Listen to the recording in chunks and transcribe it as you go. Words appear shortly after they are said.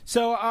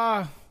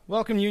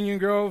Welcome Union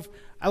Grove.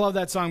 I love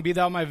that song, Be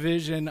Thou My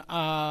Vision.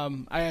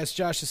 I asked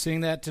Josh to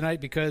sing that tonight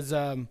because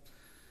I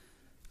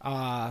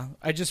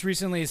just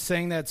recently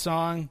sang that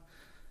song.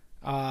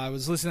 I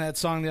was listening to that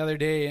song the other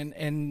day,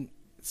 and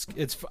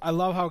I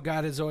love how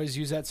God has always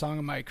used that song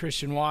in my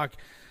Christian walk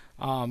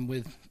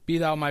with Be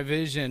Thou My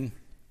Vision.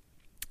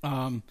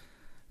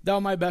 Thou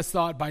my best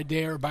thought by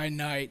day or by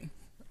night.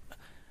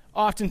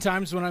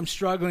 Oftentimes when I'm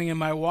struggling in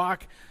my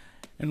walk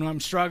and when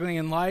I'm struggling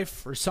in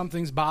life or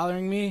something's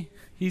bothering me,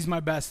 He's my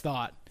best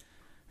thought.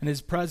 And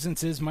His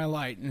presence is my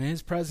light, and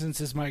His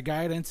presence is my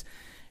guidance.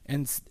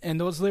 And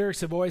those lyrics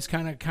have always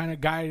kind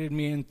of guided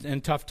me in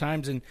tough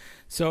times. And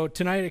so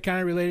tonight it kind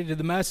of related to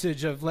the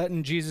message of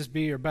letting Jesus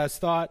be your best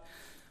thought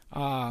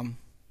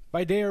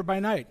by day or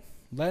by night.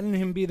 Letting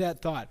Him be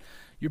that thought.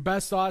 Your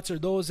best thoughts are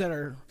those that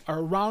are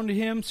around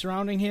Him,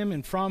 surrounding Him,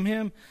 and from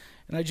Him.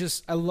 And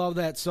I love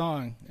that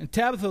song. And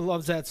Tabitha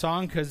loves that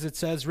song because it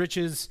says,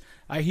 riches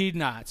I heed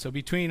not. So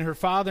between her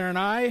father and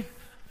I,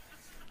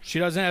 she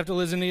doesn't have to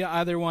listen to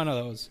either one of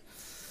those.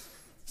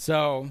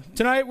 So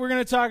tonight we're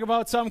going to talk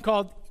about something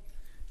called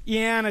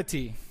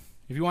Ianity.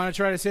 If you want to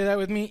try to say that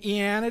with me,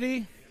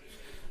 Ianity.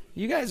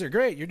 You guys are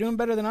great. You're doing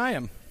better than I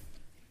am.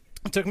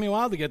 It took me a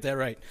while to get that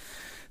right.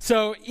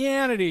 So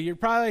Ianity, you're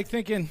probably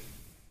thinking,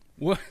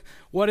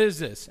 what is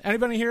this?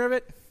 Anybody hear of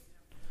it?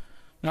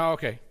 No,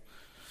 okay.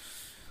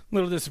 A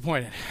little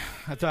disappointed.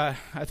 I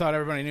thought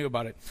everybody knew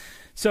about it.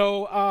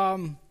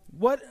 So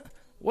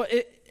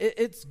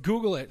it's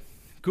Google it.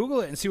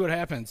 Google it and see what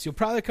happens. You'll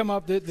probably come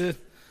up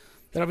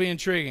that'll be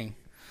intriguing.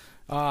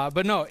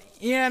 But no,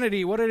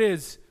 Ianity, what it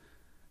is,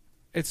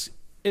 it's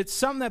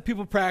something that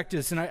people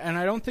practice, and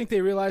I don't think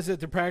they realize that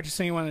they're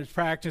practicing when they're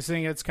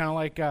practicing. It's kind of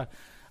like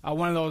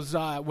one of those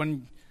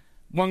when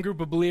one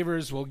group of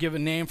believers will give a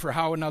name for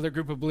how another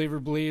group of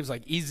believers believes,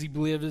 like easy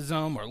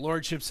believism or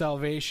lordship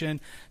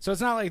salvation. So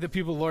it's not like the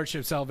people of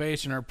lordship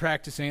salvation are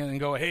practicing it and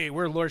go, hey,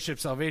 we're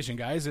lordship salvation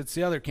guys. It's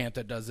the other camp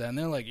that does that. And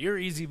they're like, you're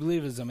easy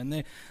believism. And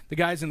the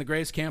guys in the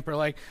grace camp are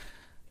like,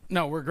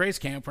 no, we're grace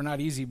camp. We're not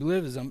easy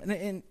believism.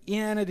 And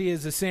Ianity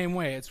is the same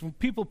way. It's when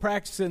people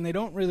practice it and they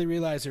don't really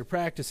realize they're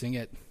practicing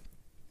it.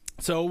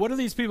 So what do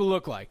these people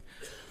look like?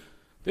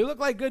 They look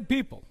like good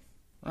people,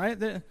 right?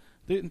 They're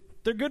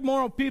good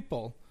moral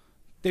people.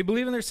 They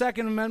believe in their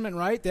Second Amendment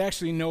right. They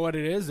actually know what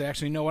it is. They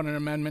actually know what an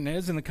amendment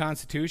is in the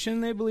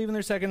Constitution. They believe in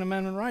their Second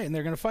Amendment right, and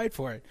they're going to fight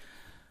for it.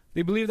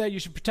 They believe that you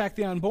should protect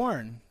the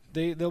unborn.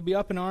 They'll be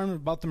up in arms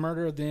about the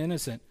murder of the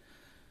innocent.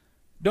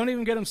 Don't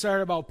even get them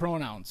started about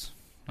pronouns,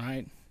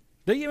 right?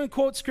 They even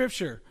quote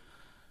Scripture.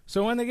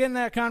 So when they get in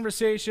that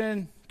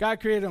conversation,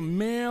 God created them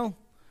male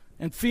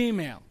and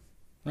female,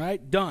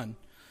 right? Done.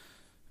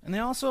 And they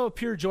also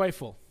appear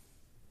joyful.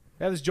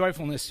 They have this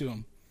joyfulness to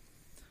them.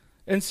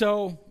 And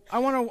so I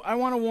want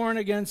to warn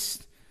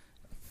against.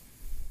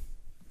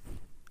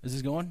 Is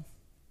this going?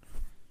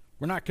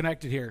 We're not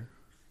connected here.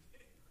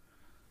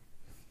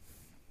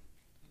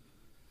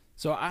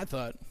 So I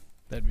thought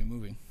that'd be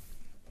moving.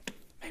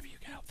 Maybe you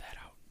can help that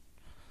out.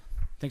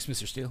 Thanks,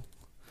 Mr. Steele.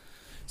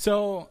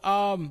 So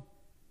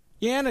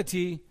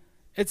Ianity,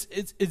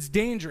 it's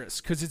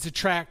dangerous because it's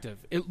attractive.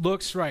 It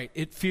looks right.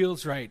 It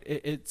feels right.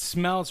 It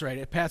smells right.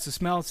 It passes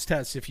smells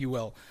test, if you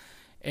will.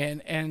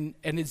 And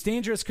it's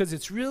dangerous because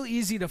it's real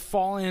easy to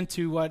fall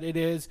into what it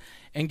is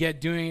and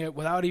get doing it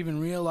without even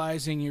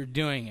realizing you're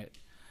doing it.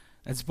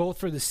 It's both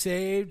for the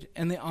saved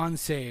and the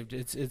unsaved.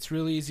 It's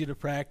really easy to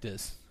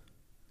practice.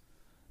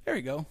 There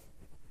you go.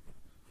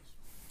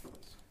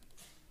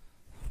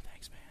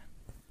 Thanks,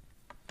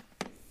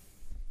 man.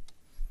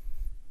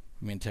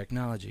 I mean,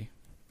 technology.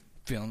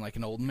 Feeling like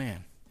an old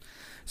man.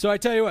 So I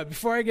tell you what,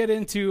 before I get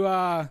into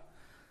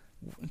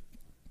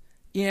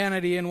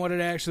Ianity and what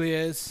it actually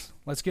is,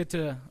 let's get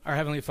to our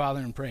Heavenly Father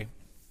and pray.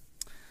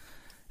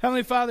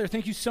 Heavenly Father,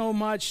 thank you so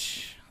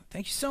much.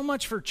 Thank you so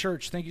much for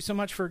church. Thank you so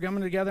much for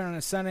coming together on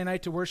a Sunday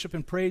night to worship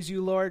and praise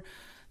you, Lord.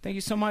 Thank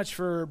you so much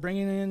for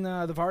bringing in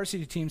the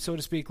varsity team, so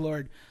to speak,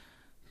 Lord.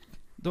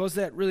 Those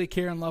that really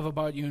care and love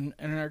about you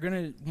and are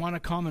going to want to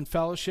come and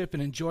fellowship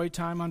and enjoy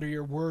time under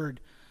your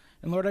word.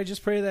 And Lord, I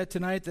just pray that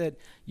tonight that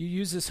you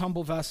use this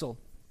humble vessel.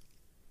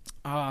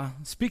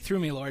 Speak through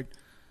me, Lord.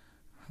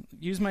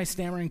 Use my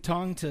stammering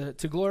tongue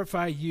to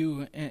glorify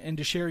you and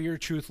to share your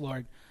truth,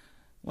 Lord.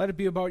 Let it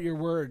be about your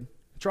word.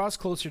 Draw us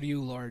closer to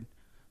you, Lord.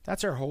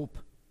 That's our hope.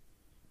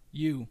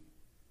 You.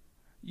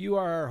 You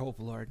are our hope,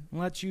 Lord.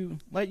 Let you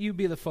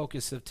be the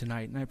focus of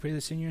tonight. And I pray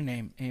this in your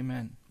name.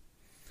 Amen.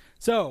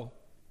 So,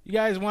 you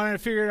guys wanted to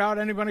figure it out?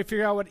 Anybody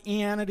figure out what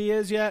Ianity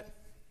is yet?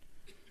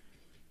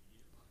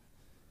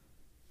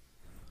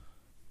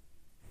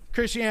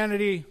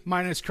 Christianity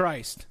minus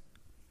Christ.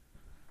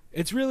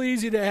 It's really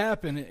easy to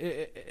happen.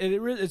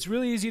 It's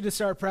really easy to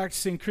start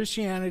practicing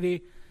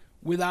Christianity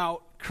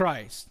without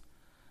Christ.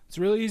 It's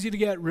really easy to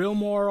get real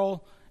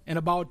moral and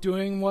about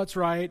doing what's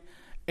right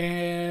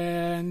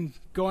and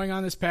going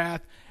on this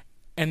path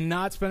and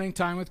not spending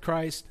time with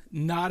Christ,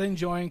 not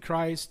enjoying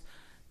Christ,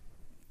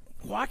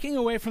 walking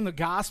away from the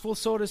gospel,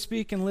 so to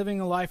speak, and living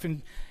a life.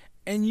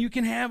 And you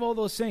can have all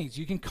those things.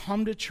 You can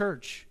come to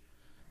church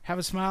have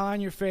a smile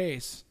on your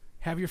face,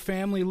 have your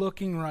family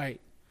looking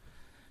right.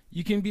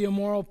 You can be a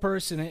moral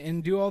person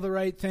and do all the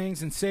right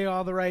things and say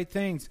all the right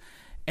things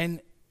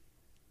and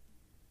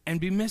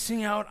be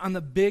missing out on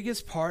the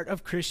biggest part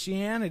of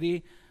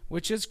Christianity,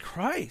 which is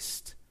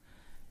Christ.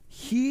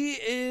 He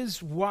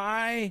is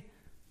why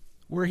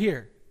we're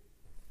here.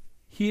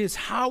 He is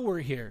how we're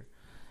here.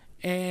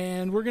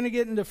 And we're going to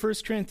get into 1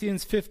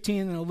 Corinthians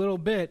 15 in a little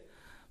bit,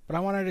 but I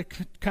wanted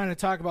to kind of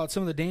talk about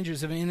some of the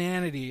dangers of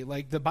inanity.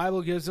 Like the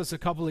Bible gives us a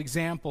couple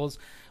examples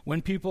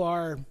when people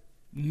are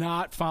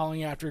not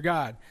following after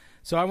God.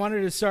 So I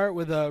wanted to start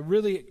with a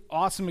really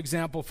awesome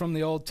example from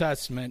the Old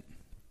Testament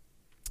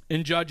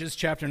in Judges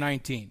chapter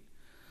 19.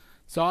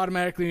 So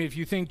automatically, if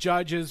you think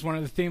Judges, one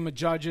of the theme of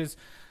Judges,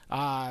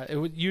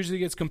 usually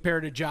gets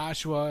compared to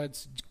Joshua.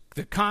 It's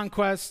the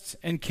conquest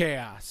and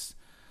chaos.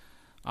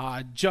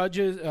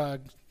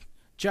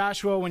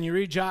 Joshua, when you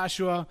read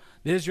Joshua,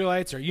 the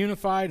Israelites are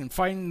unified and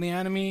fighting the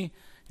enemy.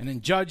 And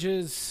in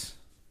Judges,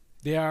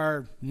 they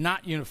are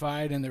not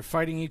unified and they're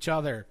fighting each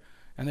other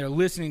and they're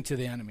listening to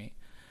the enemy.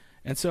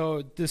 And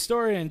so the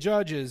story in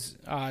Judges,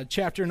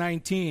 chapter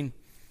 19,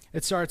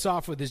 it starts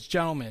off with this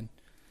gentleman.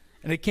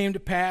 And it came to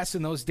pass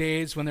in those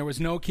days when there was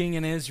no king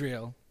in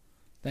Israel.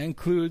 That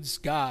includes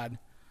God.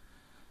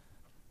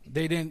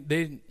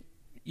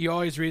 You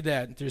always read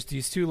that. There's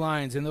these two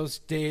lines. In those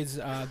days,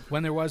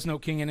 when there was no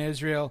king in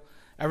Israel,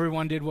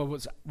 everyone did what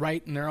was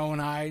right in their own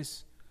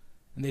eyes,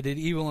 and they did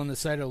evil in the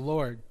sight of the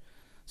Lord.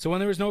 So when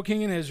there was no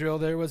king in Israel,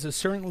 there was a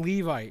certain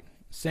Levite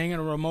staying in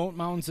the remote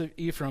mountains of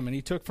Ephraim, and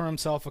he took for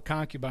himself a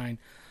concubine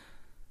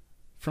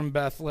from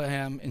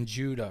Bethlehem in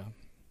Judah.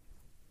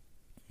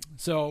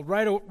 So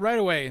right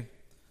away,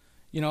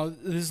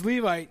 this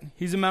Levite,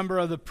 he's a member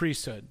of the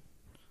priesthood.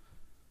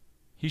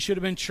 He should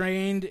have been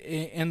trained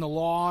in the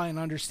law and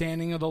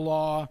understanding of the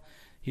law.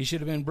 He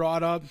should have been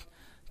brought up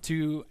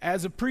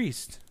as a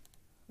priest.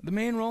 The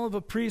main role of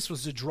a priest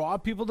was to draw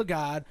people to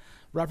God,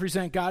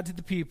 represent God to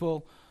the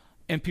people,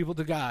 and people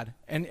to God,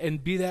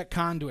 and be that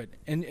conduit,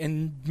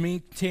 and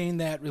maintain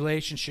that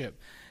relationship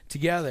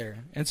together.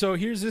 And so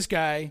here's this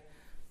guy.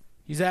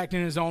 He's acting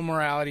in his own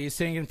morality. He's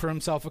taking for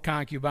himself a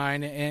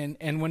concubine.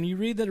 And when you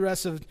read the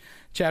rest of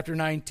chapter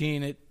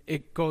 19,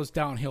 it goes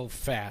downhill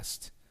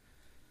fast.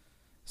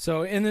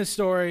 So in this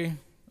story,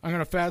 I'm going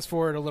to fast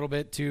forward a little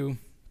bit to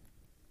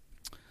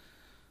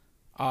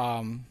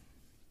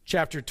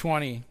chapter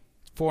 20,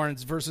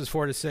 verses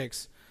 4 to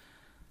 6.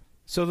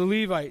 So the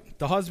Levite,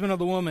 the husband of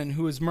the woman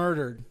who was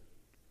murdered,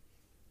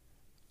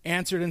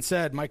 answered and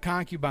said, "My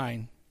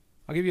concubine."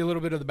 I'll give you a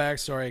little bit of the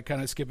backstory,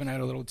 kind of skipping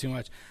ahead a little too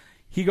much.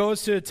 He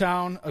goes to the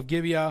town of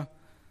Gibeah.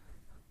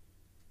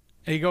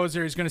 And he goes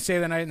there. He's going to stay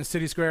the night in the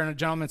city square. And a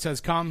gentleman says,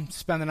 "Come,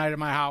 spend the night at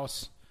my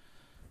house,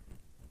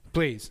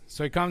 please."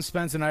 So he comes,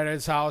 spends the night at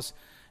his house.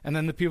 And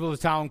then the people of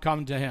the town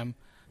come to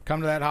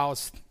that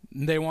house.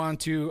 And they want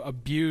to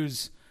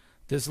abuse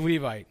this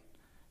Levite.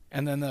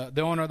 And then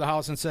the owner of the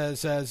house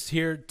says,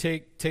 "Here,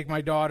 take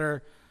my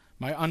daughter,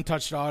 my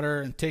untouched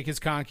daughter, and take his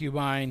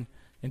concubine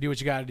and do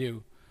what you got to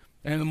do."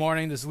 And in the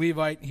morning, this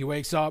Levite, he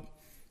wakes up.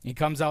 He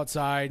comes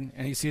outside,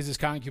 and he sees his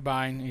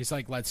concubine, and he's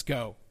like, "Let's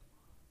go."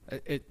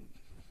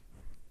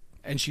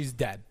 And she's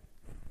dead.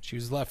 She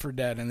was left for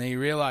dead, and then he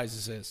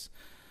realizes this.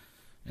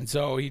 And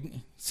so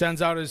he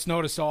sends out his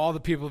notice to all the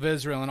people of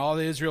Israel, and all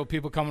the Israel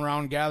people come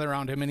around and gather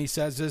around him, and he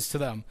says this to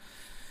them.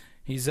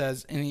 He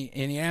says, and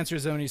he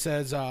answers them, and he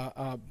says,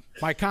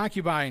 "My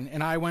concubine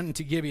and I went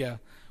into Gibeah,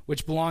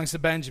 which belongs to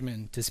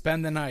Benjamin, to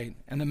spend the night.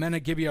 And the men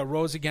of Gibeah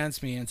rose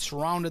against me and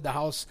surrounded the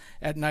house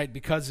at night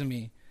because of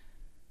me.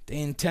 They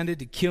intended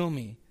to kill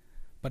me,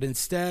 but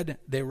instead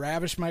they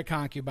ravished my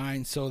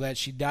concubine so that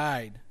she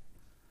died."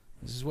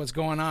 This is what's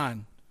going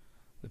on.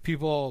 The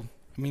people,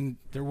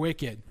 they're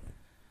wicked.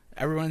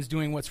 Everyone's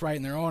doing what's right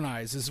in their own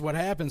eyes. This is what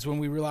happens when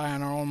we rely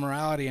on our own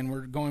morality and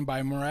we're going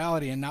by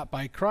morality and not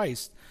by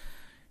Christ.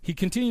 He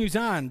continues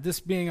on, this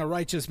being a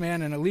righteous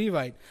man and a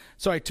Levite.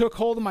 "So I took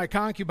hold of my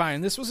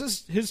concubine." This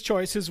was his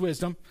choice, his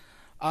wisdom.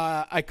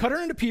 "I cut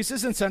her into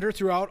pieces and sent her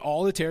throughout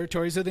all the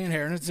territories of the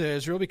inheritance of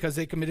Israel because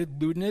they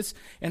committed lewdness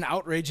and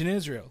outrage in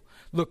Israel.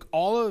 Look,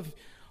 all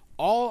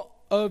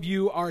of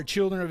you are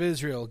children of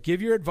Israel.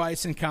 Give your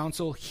advice and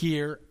counsel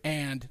here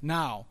and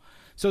now."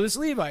 So this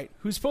Levite,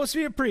 who's supposed to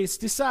be a priest,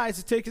 decides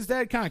to take his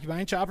dead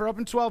concubine, chop her up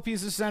in 12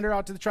 pieces, send her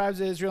out to the tribes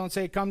of Israel and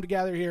say, "Come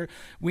together here.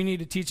 We need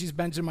to teach these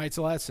Benjamites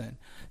a lesson."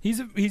 He's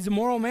a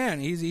moral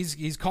man.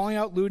 He's calling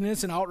out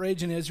lewdness and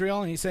outrage in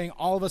Israel, and he's saying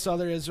all of us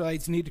other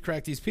Israelites need to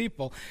correct these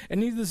people. And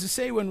needless to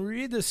say, when we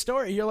read this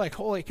story, you're like,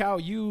 holy cow,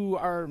 you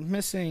are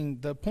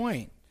missing the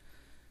point.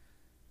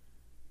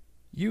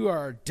 You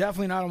are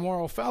definitely not a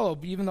moral fellow,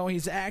 even though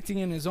he's acting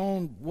in his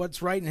own,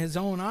 what's right in his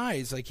own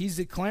eyes. Like he's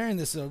declaring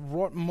this a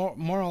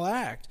moral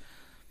act.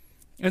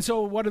 And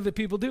so what do the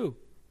people do?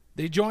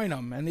 They join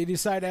him and they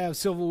decide to have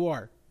civil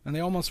war. And they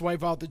almost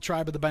wipe out the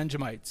tribe of the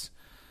Benjamites.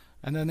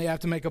 And then they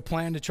have to make a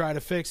plan to try to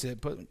fix it.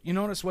 But you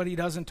notice what he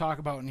doesn't talk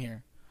about in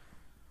here.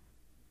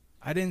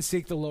 I didn't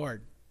seek the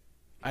Lord.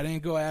 I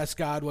didn't go ask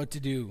God what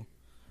to do.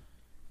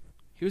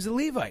 He was a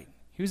Levite.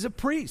 He was a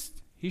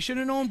priest. He should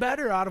have known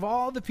better out of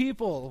all the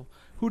people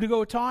who to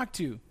go talk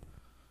to,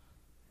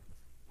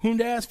 whom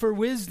to ask for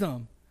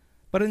wisdom.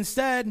 But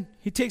instead,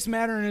 he takes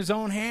matter in his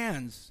own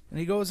hands, and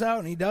he goes out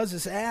and he does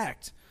this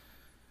act.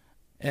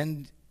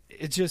 And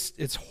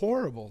it's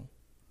horrible.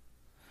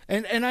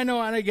 And I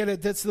know, and I get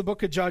it, that's the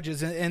book of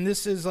Judges, and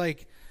this is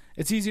like,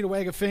 it's easy to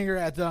wag a finger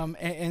at them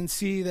and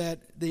see that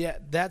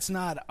that's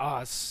not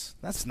us.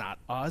 That's not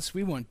us.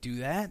 We won't do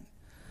that.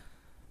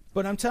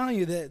 But I'm telling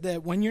you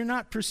that when you're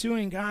not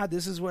pursuing God,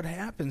 this is what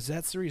happens.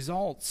 That's the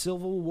result.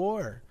 Civil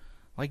war.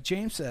 Like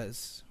James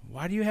says,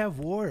 why do you have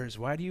wars?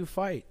 Why do you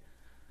fight?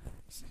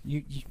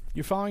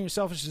 You're following your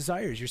selfish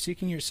desires. You're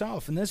seeking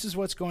yourself. And this is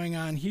what's going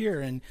on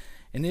here in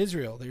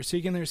Israel. They're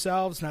seeking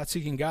themselves, not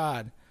seeking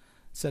God.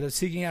 Instead of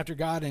seeking after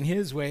God in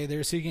his way,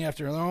 they're seeking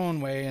after their own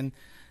way. And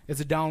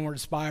it's a downward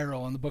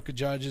spiral in the book of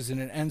Judges,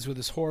 and it ends with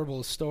this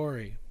horrible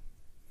story.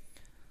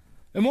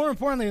 And more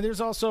importantly,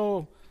 there's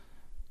also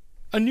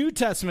a New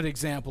Testament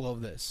example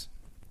of this.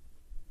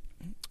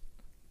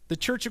 The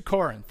Church of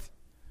Corinth.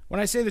 When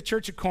I say the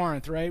Church of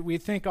Corinth, right, we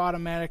think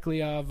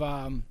automatically of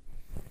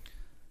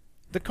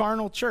the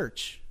carnal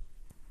church.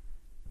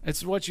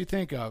 It's what you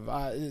think of.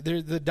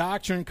 The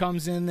doctrine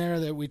comes in there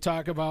that we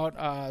talk about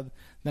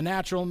the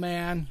natural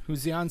man,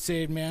 who's the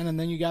unsaved man, and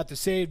then you got the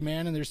saved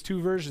man, and there's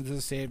two versions of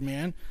the saved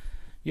man.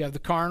 You have the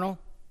carnal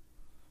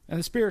and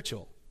the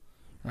spiritual,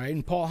 right?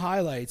 And Paul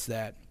highlights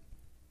that.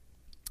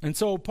 And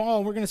so,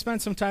 Paul, we're going to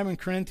spend some time in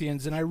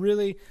Corinthians,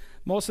 and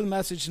most of the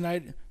message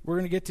tonight, we're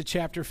going to get to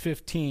chapter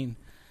 15.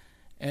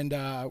 And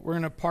we're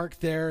going to park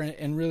there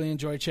and really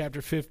enjoy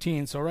chapter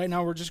 15. So right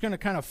now we're just going to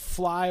kind of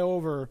fly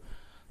over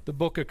the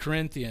book of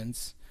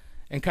Corinthians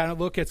and kind of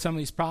look at some of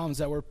these problems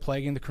that were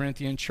plaguing the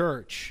Corinthian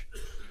church.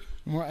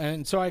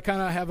 And so I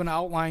kind of have an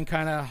outline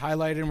kind of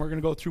highlighted, and we're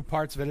going to go through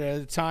parts of it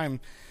at a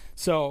time.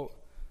 So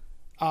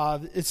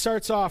it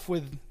starts off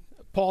with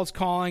Paul's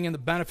calling and the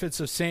benefits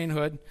of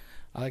sainthood.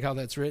 I like how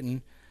that's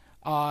written.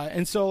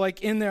 And so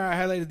like in there I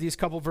highlighted these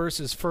couple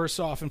verses. First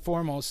off and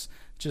foremost,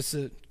 just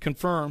to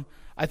confirm,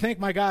 I thank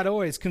my God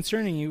always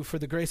concerning you for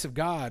the grace of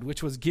God,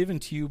 which was given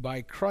to you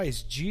by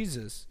Christ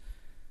Jesus,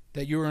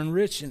 that you are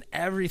enriched in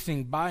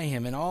everything by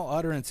him, in all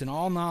utterance and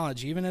all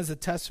knowledge, even as the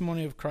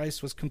testimony of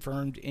Christ was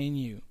confirmed in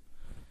you.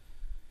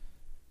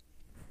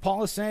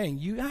 Paul is saying,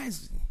 you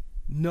guys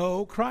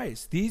know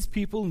Christ. These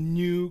people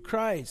knew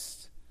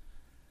Christ.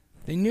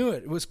 They knew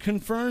it. It was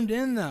confirmed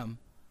in them.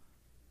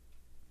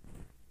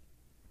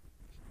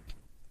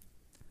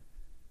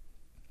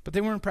 But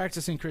they weren't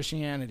practicing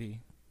Christianity.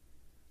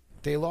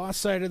 They lost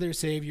sight of their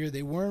Savior.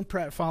 They weren't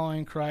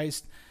following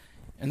Christ.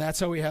 And that's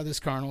how we have this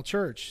carnal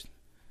church.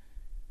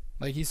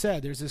 Like he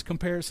said, there's this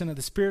comparison of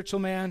the spiritual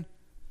man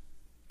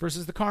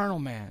versus the carnal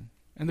man.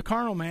 And the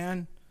carnal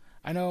man,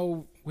 I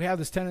know we have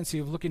this tendency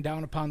of looking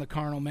down upon the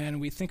carnal man,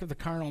 and we think of the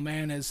carnal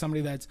man as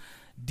somebody that's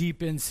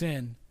deep in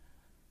sin.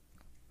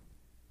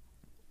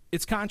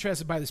 It's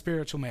contrasted by the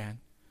spiritual man,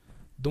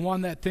 the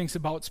one that thinks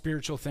about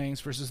spiritual things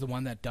versus the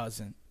one that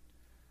doesn't.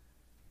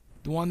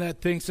 The one that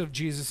thinks of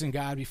Jesus and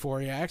God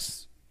before he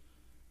acts,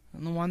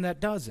 and the one that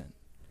doesn't.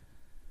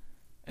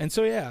 And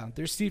so, yeah,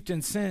 they're steeped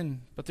in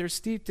sin, but they're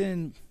steeped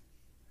in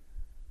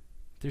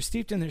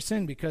their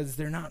sin because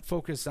they're not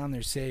focused on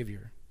their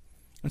Savior.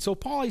 And so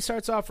Paul, he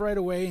starts off right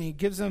away, and he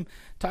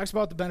talks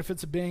about the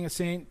benefits of being a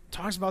saint,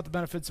 talks about the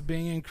benefits of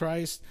being in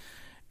Christ,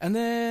 and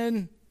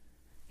then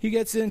he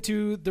gets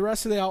into the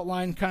rest of the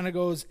outline, kind of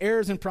goes,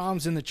 errors and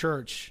problems in the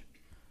church.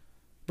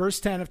 Verse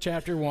 10 of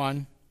chapter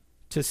 1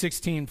 to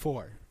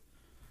 16:4.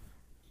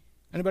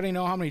 Anybody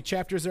know how many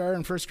chapters there are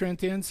in 1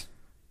 Corinthians?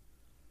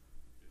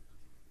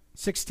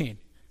 16.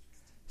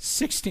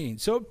 16.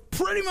 So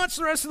pretty much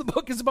the rest of the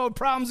book is about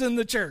problems in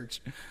the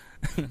church.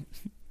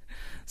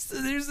 So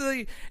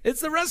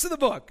it's the rest of the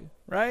book,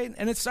 right?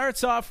 And it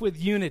starts off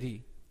with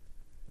unity.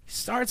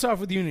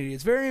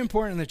 It's very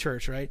important in the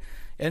church, right?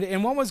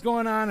 And what was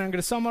going on, I'm going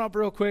to sum it up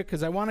real quick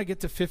because I want to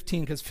get to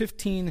 15, because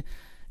 15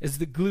 is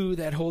the glue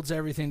that holds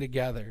everything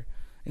together.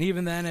 And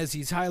even then, as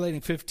he's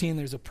highlighting 15,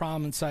 there's a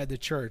problem inside the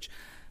church.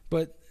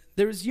 But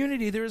there's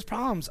unity, there's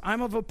problems.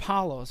 I'm of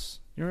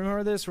Apollos. You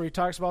remember this, where he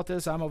talks about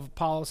this? I'm of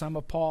Apollos, I'm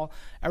of Paul.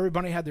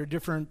 Everybody had their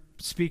different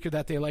speaker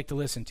that they like to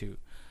listen to.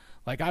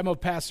 Like, I'm of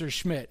Pastor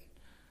Schmidt.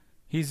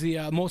 He's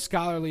the most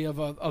scholarly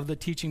of the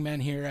teaching men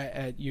here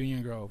at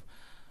Union Grove.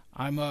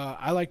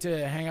 I like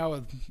to hang out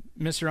with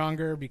Mr.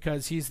 Unger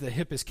because he's the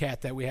hippest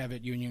cat that we have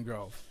at Union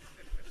Grove.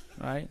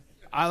 Right?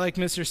 I like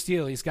Mr.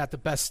 Steele. He's got the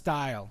best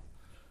style.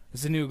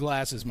 It's the new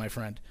glasses, my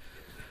friend.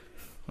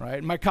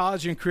 Right? My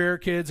college and career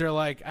kids are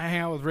like, I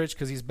hang out with Rich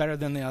because he's better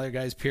than the other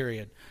guys,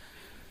 period.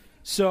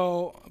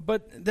 So,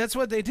 but that's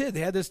what they did. They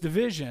had this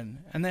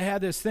division, and they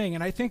had this thing.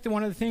 And I think that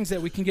one of the things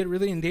that we can get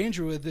really in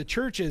danger with the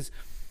church is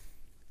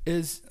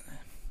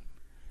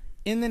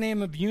in the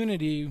name of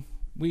unity,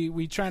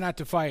 we try not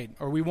to fight,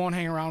 or we won't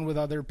hang around with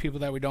other people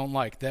that we don't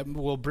like, that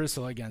will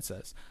bristle against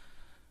us.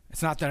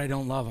 It's not that I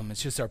don't love them.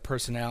 It's just our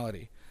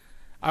personality.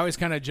 I always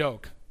kind of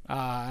joke.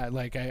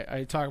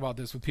 I talk about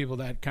this with people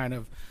that kind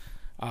of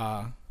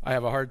I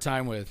have a hard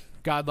time with.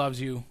 God loves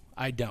you.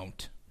 I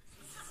don't.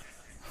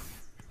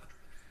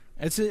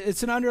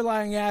 It's an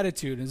underlying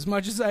attitude. As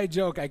much as I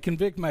joke, I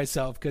convict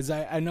myself because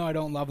I know I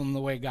don't love them the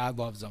way God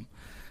loves them.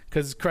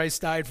 Because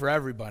Christ died for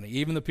everybody,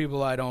 even the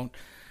people I don't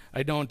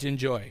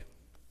enjoy.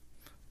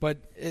 But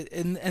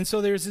and so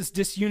there's this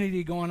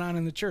disunity going on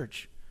in the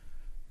church.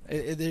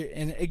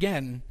 And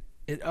again,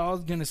 it all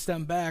going to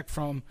stem back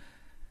from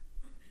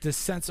this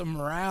sense of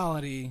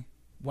morality.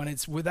 When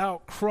it's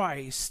without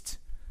Christ,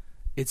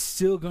 it's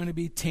still going to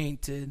be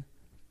tainted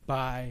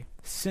by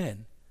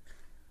sin.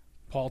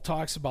 Paul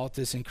talks about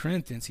this in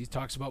Corinthians. He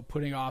talks about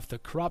putting off the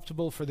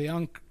corruptible for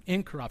the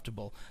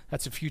incorruptible.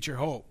 That's a future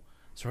hope.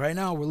 So right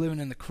now we're living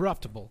in the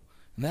corruptible.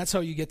 And that's how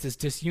you get this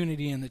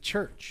disunity in the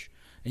church.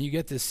 And you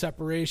get this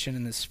separation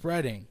and this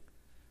spreading.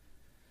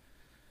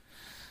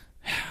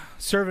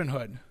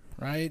 Servanthood,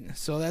 right?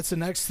 So that's the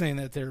next thing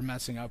that they're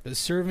messing up, is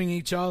serving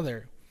each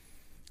other.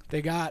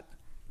 They got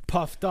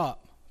puffed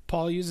up.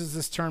 Paul uses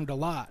this term a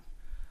lot.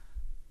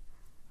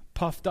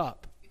 Puffed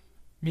up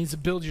means to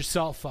build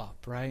yourself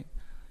up, right?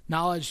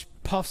 Knowledge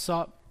puffs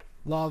up,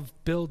 love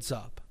builds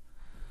up.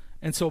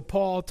 And so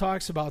Paul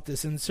talks about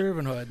this in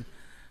servanthood.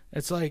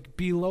 It's like,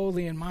 be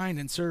lowly in mind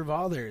and serve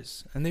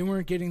others. And they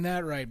weren't getting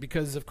that right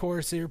because, of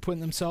course, they were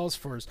putting themselves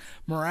first.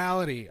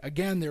 Morality,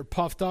 again, they're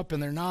puffed up in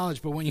their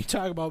knowledge, but when you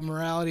talk about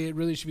morality, it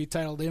really should be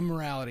titled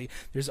immorality.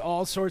 There's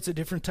all sorts of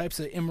different types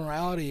of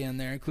immorality in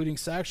there, including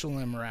sexual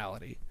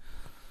immorality.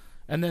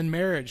 And then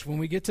marriage. When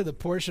we get to the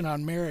portion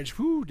on marriage,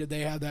 did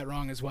they have that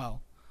wrong as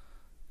well?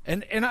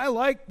 And I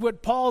like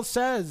what Paul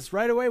says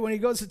right away when he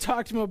goes to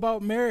talk to him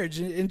about marriage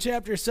in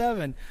chapter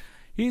 7.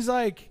 He's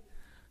like,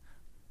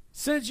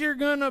 since you're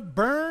going to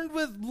burn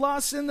with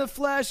lust in the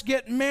flesh,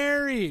 get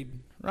married,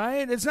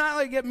 right? It's not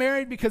like get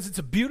married because it's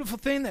a beautiful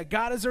thing that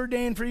God has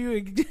ordained for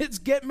you. It's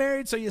get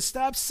married so you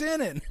stop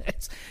sinning.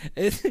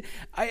 It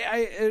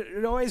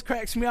always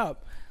cracks me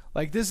up.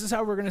 Like, this is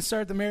how we're going to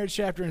start the marriage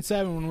chapter in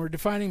 7. When we're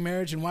defining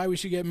marriage and why we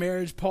should get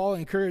married, Paul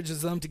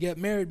encourages them to get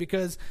married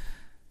because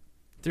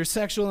there's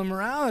sexual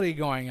immorality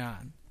going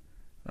on,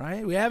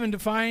 right? We haven't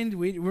defined,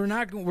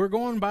 we're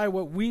going by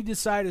what we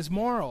decide is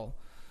moral.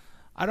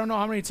 I don't know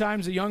how many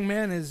times a young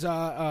man is,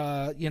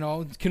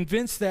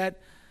 convinced that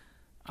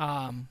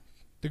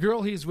the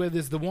girl he's with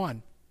is the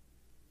one.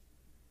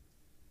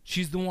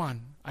 She's the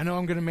one. I know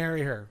I'm going to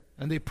marry her.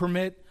 And they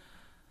permit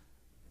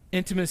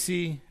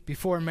intimacy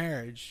before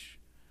marriage.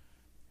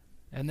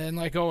 And then,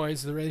 like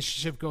always, the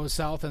relationship goes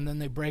south, and then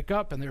they break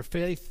up, and their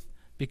faith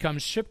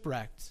becomes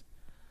shipwrecked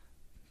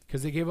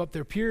because they gave up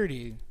their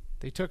purity.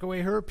 They took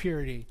away her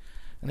purity,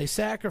 and they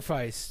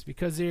sacrificed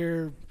because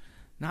they're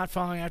not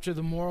following after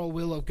the moral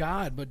will of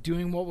God, but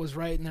doing what was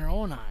right in their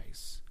own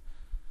eyes.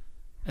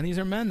 And these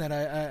are men that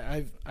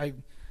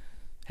I've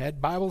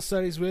had Bible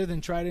studies with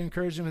and try to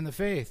encourage them in the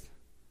faith.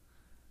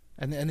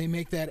 And they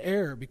make that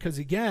error because,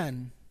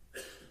 again,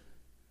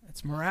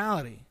 it's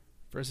morality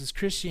versus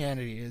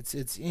Christianity. It's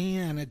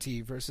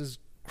Ianity versus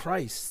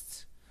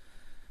Christ.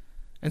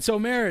 And so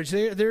marriage,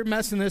 they're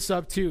messing this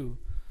up too.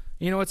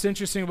 You know what's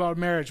interesting about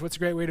marriage? What's a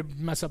great way to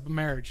mess up a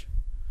marriage?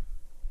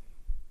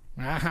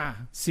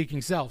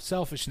 Seeking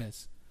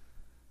selfishness.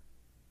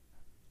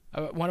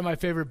 One of my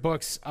favorite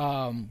books,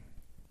 When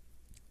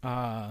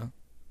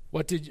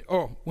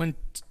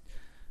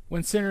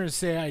Sinners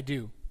Say I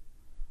Do.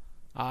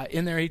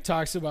 In there he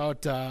talks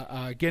about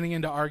getting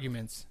into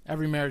arguments.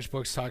 Every marriage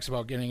book talks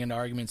about getting into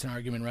arguments and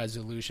argument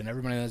resolution.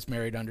 Everybody that's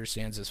married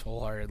understands this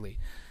wholeheartedly.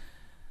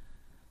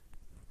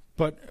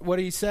 But what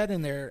he said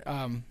in there,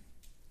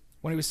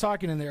 when he was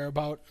talking in there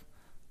about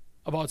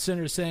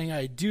sinners saying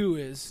I do,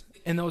 is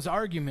in those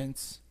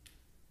arguments,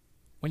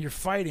 when you're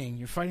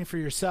fighting for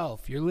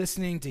yourself. You're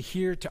listening to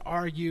hear, to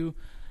argue.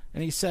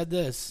 And he said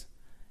this,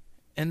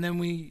 and then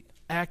we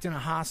act in a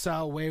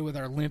hostile way with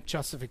our limp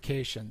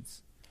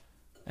justifications.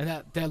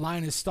 And that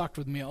line is stuck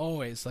with me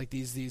always, like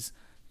these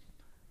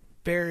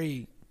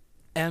very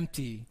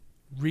empty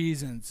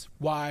reasons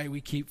why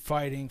we keep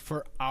fighting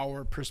for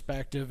our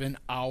perspective and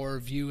our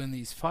view in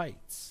these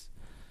fights.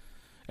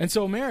 And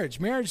so marriage,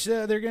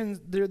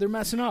 they're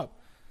messing up.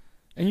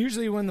 And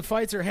usually when the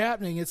fights are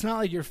happening, it's not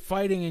like you're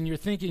fighting and you're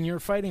thinking you're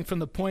fighting from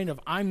the point of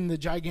I'm the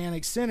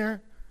gigantic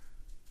sinner.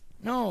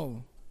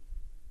 No.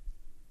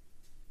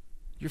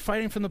 You're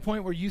fighting from the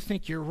point where you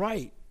think you're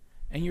right.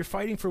 And you're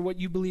fighting for what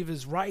you believe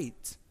is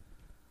right.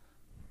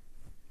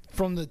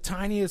 From the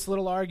tiniest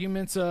little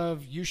arguments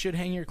of you should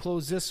hang your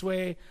clothes this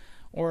way,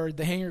 or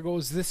the hanger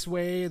goes this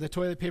way, the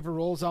toilet paper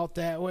rolls out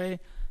that way,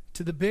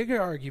 to the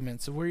bigger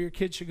arguments of where your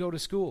kids should go to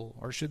school,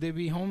 or should they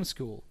be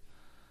homeschooled,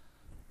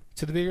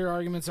 to the bigger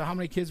arguments of how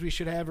many kids we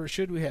should have or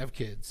should we have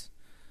kids,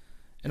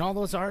 and all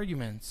those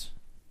arguments.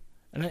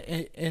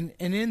 And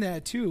in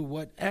that too,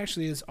 what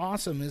actually is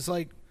awesome is,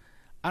 like,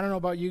 I don't know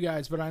about you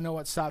guys, but I know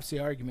what stops the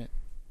argument.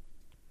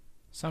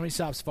 Somebody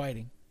stops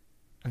fighting,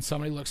 and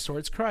somebody looks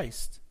towards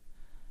Christ.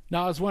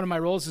 Now, as one of my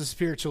roles as a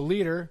spiritual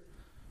leader,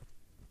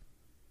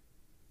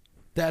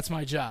 that's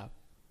my job.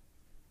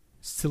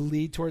 It's to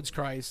lead towards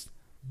Christ,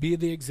 be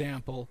the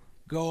example,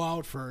 go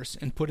out first,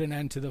 and put an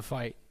end to the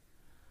fight.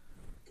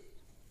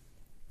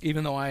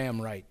 Even though I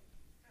am right.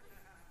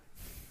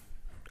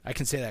 I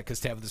can say that because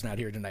Tabitha's not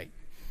here tonight.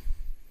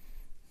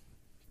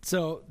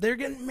 So they're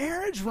getting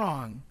marriage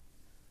wrong.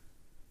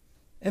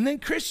 And then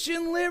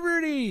Christian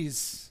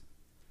liberties.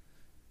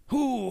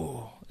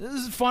 Ooh, this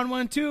is a fun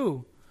one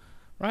too,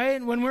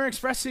 right? When we're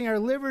expressing our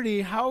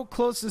liberty, how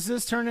close does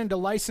this turn into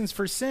license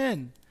for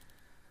sin?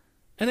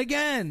 And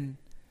again,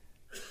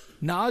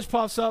 knowledge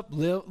puffs up,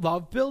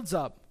 love builds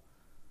up,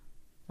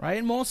 right?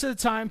 And most of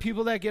the time,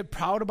 people that get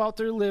proud about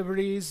their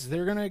liberties,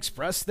 they're going to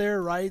express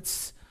their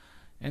rights.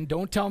 And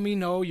don't tell me,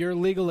 no, you're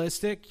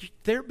legalistic.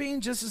 They're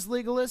being just as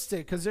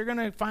legalistic because they're going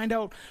to find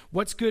out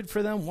what's good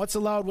for them, what's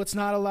allowed, what's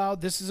not allowed.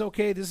 This is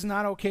okay, this is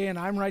not okay, and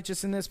I'm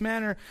righteous in this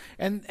manner.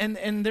 And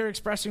they're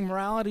expressing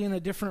morality in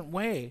a different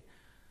way.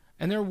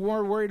 And they're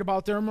more worried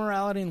about their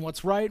morality and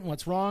what's right and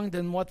what's wrong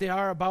than what they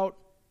are about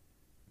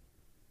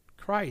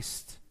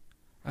Christ.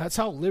 That's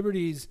how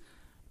liberties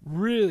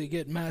really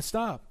get messed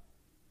up.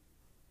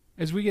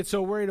 As we get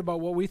so worried about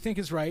what we think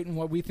is right and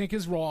what we think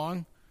is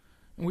wrong,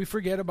 and we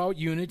forget about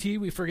unity,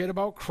 we forget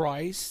about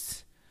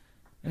Christ.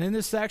 And in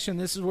this section,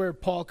 this is where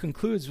Paul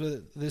concludes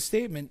with the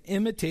statement,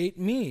 imitate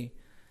me,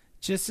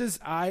 just as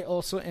I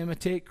also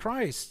imitate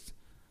Christ.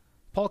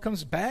 Paul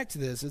comes back to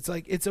this. It's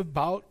like, it's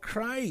about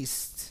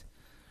Christ.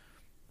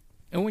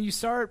 And when you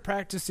start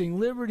practicing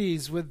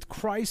liberties with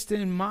Christ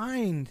in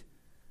mind,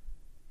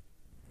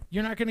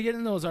 you're not going to get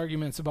in those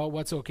arguments about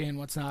what's okay and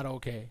what's not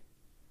okay.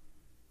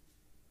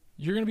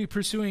 You're going to be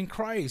pursuing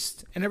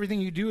Christ, and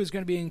everything you do is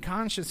going to be in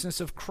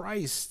consciousness of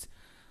Christ.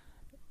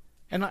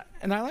 And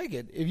I like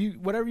it.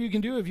 Whatever you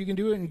can do, if you can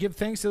do it and give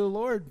thanks to the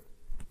Lord,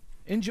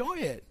 enjoy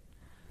it.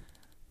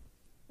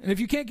 And if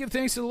you can't give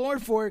thanks to the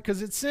Lord for it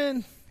because it's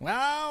sin,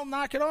 well,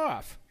 knock it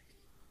off.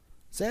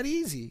 It's that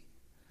easy.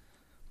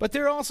 But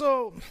there are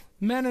also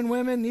men and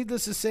women,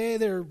 needless to say,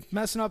 they're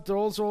messing up their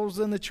old souls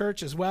in the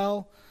church as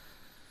well.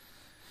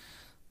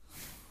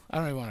 I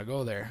don't even want to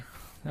go there.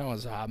 That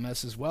was a hot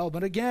mess as well.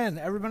 But again,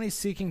 everybody's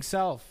seeking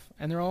self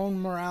and their own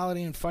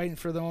morality and fighting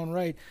for their own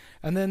right.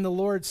 And then the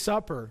Lord's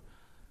Supper.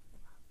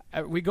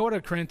 We go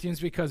to Corinthians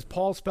because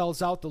Paul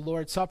spells out the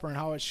Lord's Supper and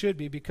how it should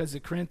be, because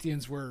the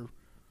Corinthians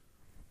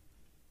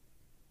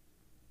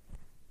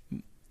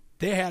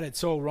they had it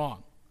so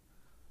wrong.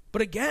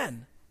 But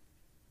again,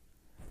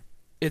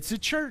 it's a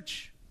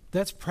church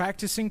that's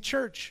practicing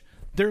church.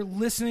 They're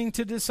listening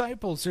to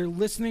disciples. They're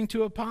listening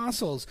to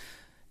apostles.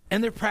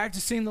 And they're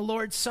practicing the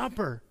Lord's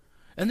Supper.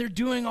 And they're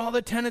doing all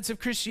the tenets of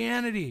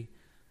Christianity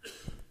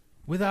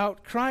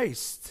without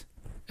Christ.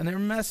 And they're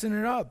messing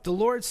it up. The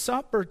Lord's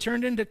Supper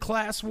turned into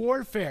class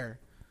warfare.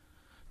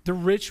 The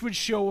rich would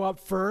show up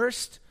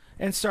first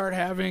and start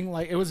having,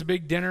 like, it was a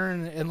big dinner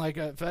and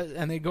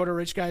they'd go to a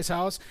rich guy's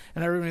house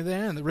and everybody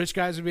there, and the rich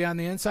guys would be on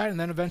the inside, and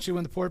then eventually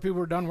when the poor people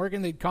were done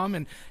working, they'd come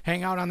and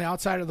hang out on the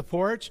outside of the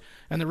porch,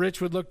 and the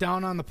rich would look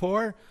down on the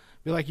poor,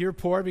 be like, you're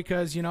poor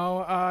because,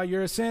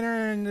 you're a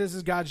sinner and this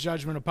is God's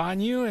judgment upon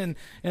you. And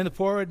the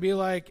poor would be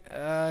like,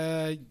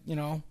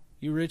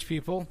 you rich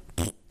people.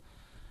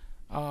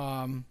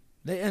 And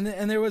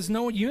there was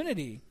no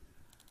unity.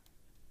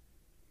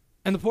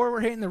 And the poor were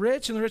hating the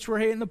rich and the rich were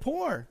hating the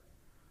poor.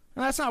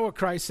 And that's not what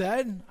Christ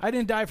said. I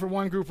didn't die for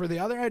one group or the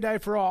other. I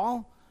died for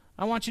all.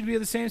 I want you to be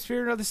of the same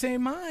spirit, of the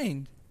same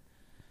mind.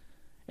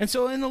 And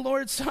so in the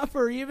Lord's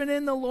Supper, even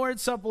in the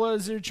Lord's Supper,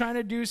 as they're trying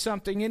to do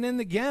something, and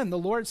again, the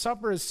Lord's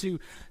Supper is to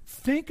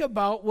think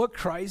about what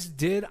Christ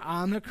did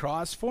on the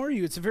cross for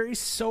you. It's a very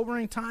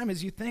sobering time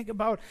as you think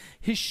about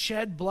his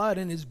shed blood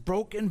and his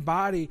broken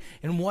body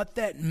and what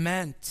that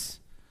meant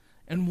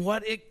and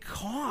what it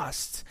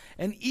cost.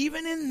 And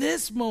even in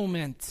this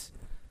moment,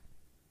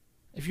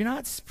 if you're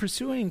not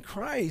pursuing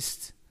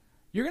Christ,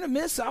 you're going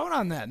to miss out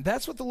on that.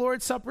 That's what the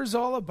Lord's Supper is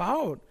all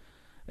about.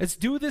 It's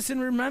do this in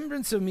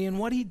remembrance of me and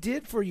what he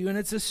did for you. And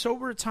it's a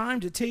sober time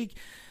to take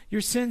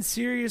your sin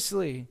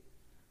seriously.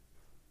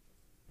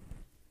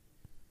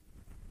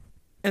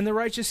 And the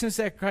righteousness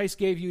that Christ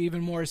gave you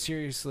even more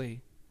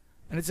seriously.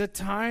 And it's a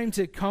time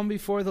to come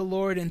before the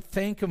Lord and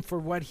thank him for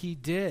what he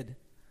did.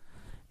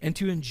 And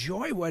to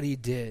enjoy what he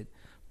did.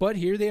 But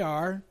here they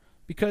are,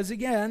 because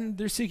again,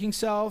 they're seeking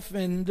self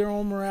and their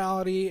own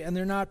morality, and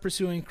they're not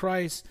pursuing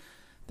Christ.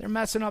 They're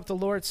messing up the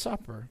Lord's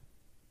Supper.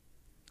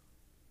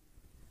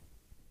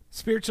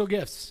 Spiritual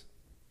gifts.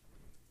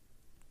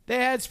 They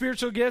had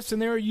spiritual gifts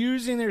and they were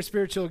using their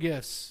spiritual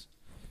gifts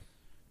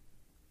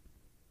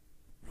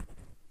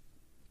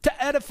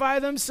to edify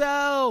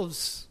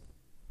themselves.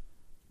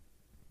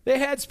 They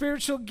had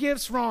spiritual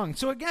gifts wrong.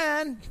 So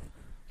again,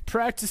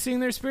 practicing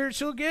their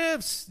spiritual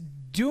gifts,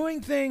 doing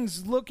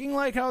things, looking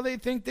like how they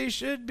think they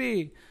should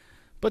be.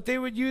 But they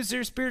would use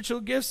their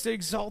spiritual gifts to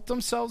exalt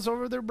themselves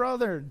over their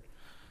brother.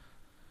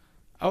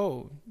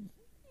 Oh,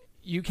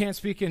 you can't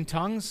speak in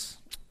tongues?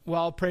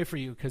 Well, I'll pray for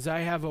you because I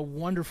have a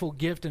wonderful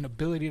gift and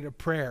ability to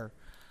prayer.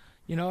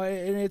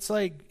 And it's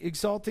like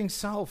exalting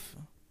self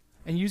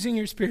and using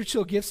your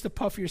spiritual gifts to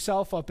puff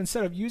yourself up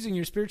instead of using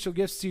your spiritual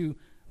gifts to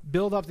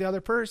build up the other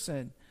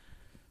person.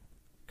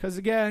 Because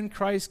again,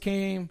 Christ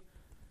came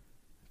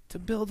to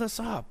build us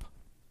up,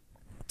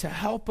 to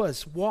help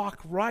us walk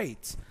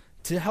right,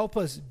 to help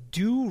us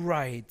do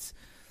right.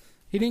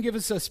 He didn't give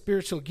us a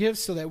spiritual gift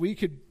so that we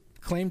could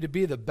claim to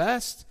be the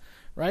best,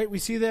 right? We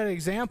see that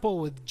example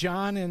with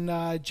John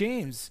and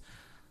James,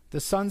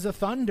 the sons of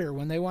thunder,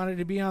 when they wanted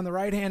to be on the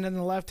right hand and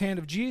the left hand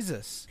of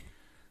Jesus.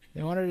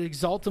 They wanted to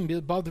exalt him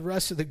above the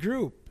rest of the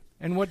group.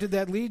 And what did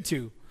that lead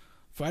to?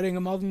 Fighting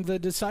among the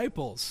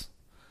disciples.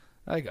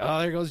 Like, oh,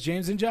 there goes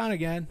James and John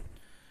again,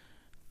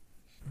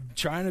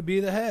 trying to be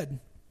the head.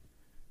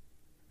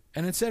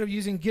 And instead of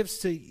using gifts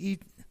to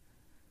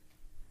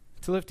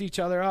lift each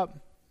other up,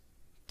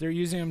 they're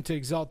using them to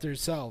exalt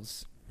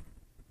themselves.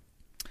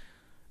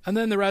 And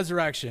then the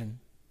resurrection,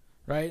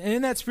 right? And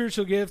in that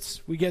spiritual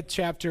gifts, we get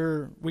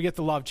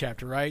the love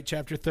chapter, right?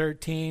 Chapter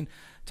 13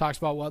 talks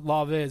about what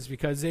love is,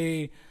 because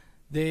they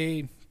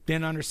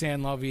didn't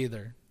understand love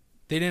either.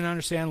 They didn't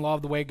understand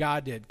love the way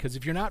God did. Because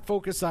if you're not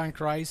focused on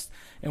Christ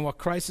and what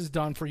Christ has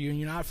done for you, and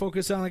you're not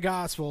focused on the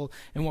gospel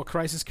and what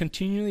Christ is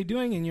continually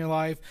doing in your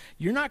life,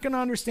 you're not going to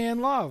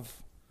understand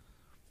love.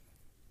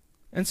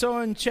 And so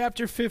in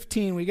chapter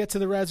 15, we get to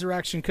the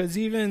resurrection, because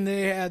even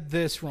they had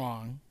this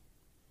wrong.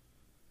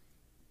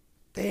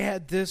 They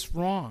had this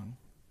wrong.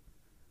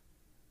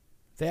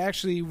 They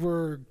actually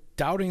were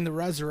doubting the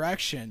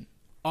resurrection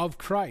of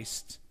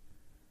Christ.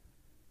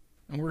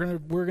 And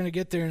we're gonna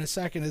get there in a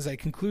second as I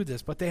conclude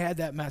this, but they had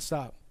that messed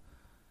up.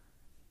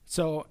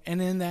 So,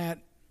 and in that,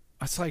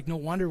 it's like no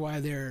wonder why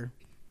they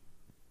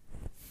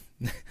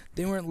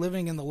weren't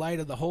living in the light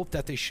of the hope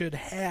that they should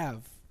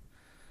have.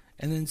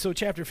 And then so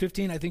chapter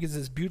 15, I think, is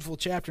this beautiful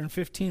chapter in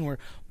 15 where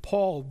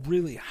Paul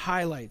really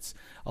highlights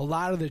a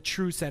lot of the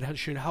truths that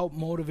should help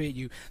motivate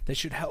you, that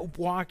should help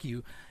walk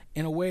you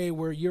in a way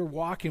where you're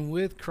walking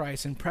with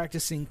Christ and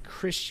practicing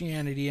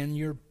Christianity, and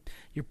you're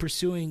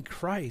pursuing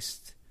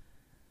Christ.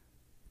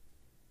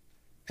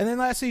 And then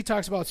lastly, he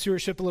talks about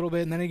stewardship a little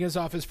bit, and then he gives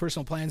off his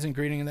personal plans and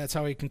greeting, and that's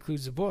how he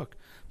concludes the book.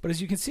 But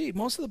as you can see,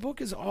 most of the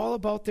book is all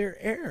about their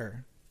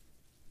error.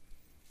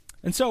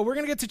 And so we're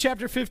going to get to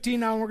chapter 15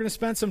 now, and we're going to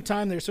spend some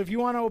time there. So if you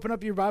want to open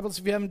up your Bibles,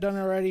 if you haven't done it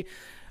already,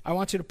 I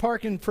want you to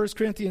park in 1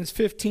 Corinthians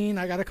 15.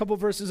 I got a couple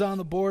verses on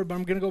the board, but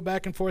I'm going to go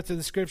back and forth to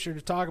the scripture to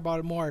talk about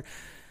it more.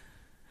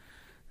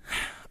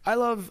 I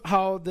love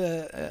how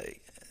the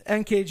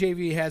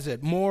NKJV has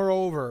it.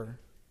 Moreover,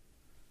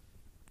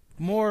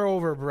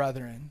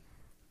 brethren.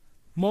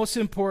 Most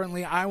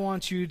importantly, I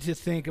want you to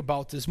think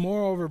about this.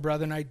 Moreover,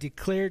 brethren, I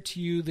declare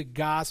to you the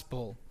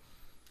gospel,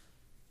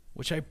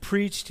 which I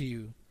preached to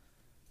you,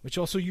 which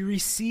also you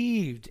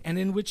received, and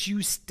in which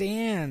you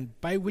stand,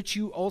 by which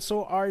you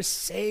also are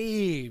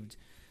saved,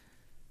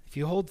 if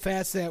you hold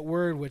fast that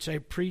word which I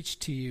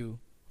preached to you,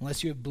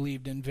 unless you have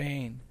believed in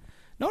vain.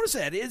 Notice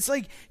that. It's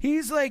like,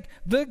 he's like,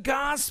 the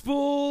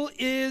gospel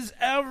is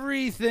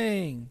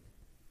everything.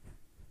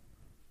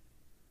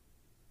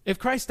 If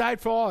Christ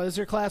died for all, is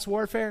there class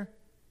warfare?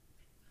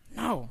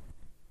 No.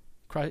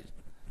 Christ.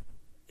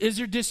 Is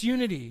there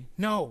disunity?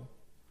 No.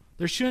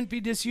 There shouldn't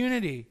be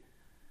disunity.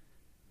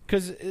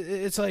 Because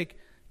it's like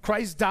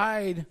Christ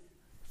died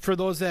for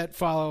those that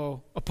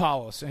follow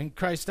Apollos, and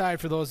Christ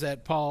died for those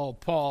that follow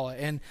Paul,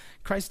 and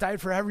Christ died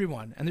for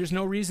everyone, and there's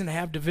no reason to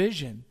have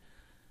division.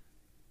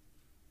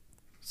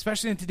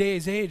 Especially in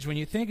today's age, when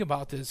you think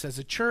about this as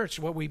a church,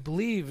 what we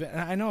believe. And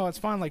I know it's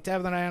fun, like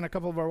Tabitha and I on a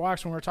couple of our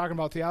walks when we're talking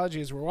about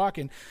theology as we're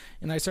walking,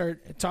 and I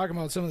start talking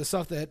about some of the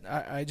stuff that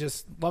I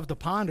just love to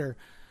ponder.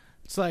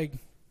 It's like,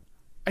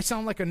 I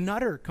sound like a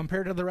nutter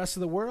compared to the rest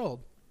of the world.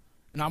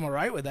 And I'm all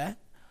right with that.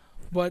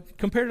 But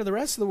compared to the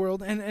rest of the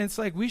world, and it's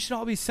like we should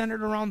all be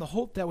centered around the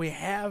hope that we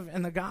have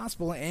in the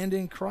gospel and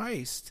in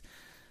Christ.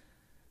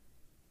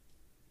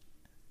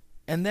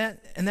 And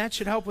that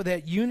should help with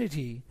that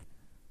unity.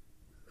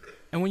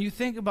 And when you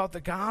think about the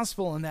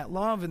gospel and that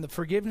love and the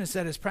forgiveness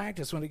that is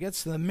practiced, when it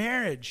gets to the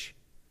marriage,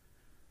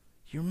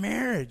 your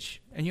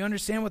marriage, and you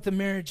understand what the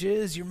marriage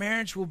is, your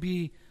marriage will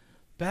be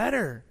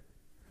better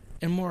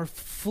and more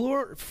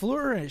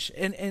flourish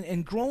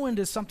and grow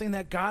into something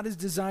that God has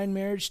designed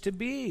marriage to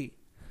be.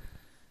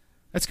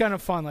 That's kind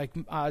of fun. Like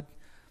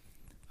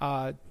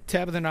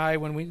Tabitha and I,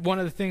 one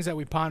of the things that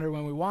we ponder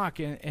when we walk,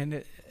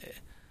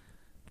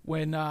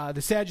 when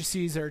the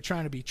Sadducees are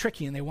trying to be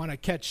tricky and they want to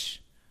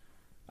catch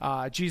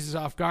Jesus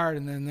off guard,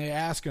 and then they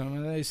ask him,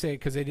 and they say,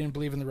 because they didn't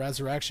believe in the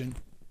resurrection,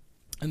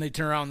 and they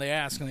turn around and they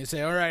ask, and they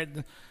say, all right,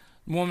 the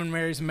woman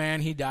marries a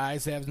man, he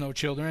dies, they have no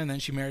children, and then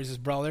she marries his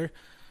brother,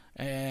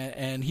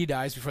 and he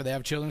dies before they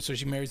have children, so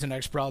she marries the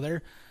next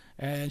brother,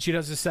 and she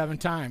does this 7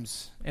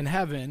 times. In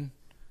heaven,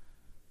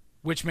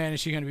 which man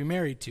is she going to be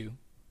married to?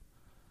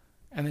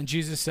 And then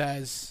Jesus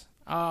says,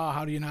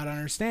 how do you not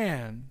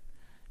understand?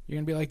 You're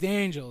going to be like the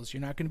angels. You're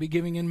not going to be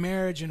giving in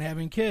marriage and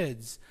having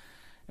kids.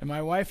 And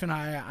my wife and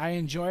I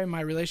enjoy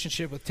my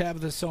relationship with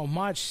Tabitha so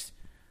much,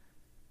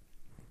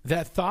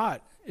 that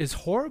thought is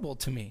horrible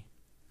to me.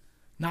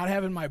 Not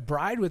having my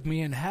bride with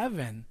me in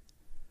heaven.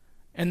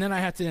 And then I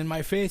have to, in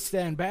my faith,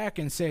 stand back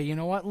and say, you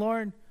know what,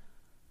 Lord?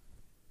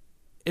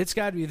 It's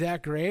got to be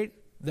that great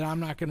that I'm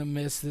not going to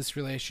miss this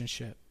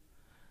relationship.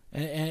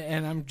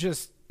 And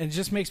it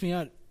just makes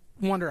me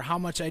wonder how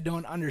much I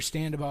don't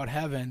understand about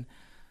heaven.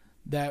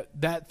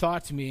 That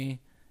thought to me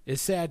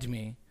is sad to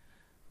me.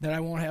 that I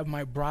won't have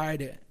my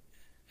bride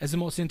as the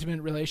most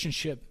intimate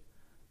relationship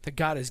that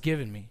God has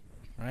given me,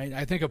 right?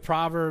 I think of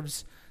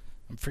Proverbs.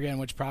 I'm forgetting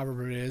which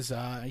proverb it is.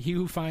 He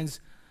who finds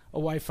a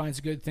wife finds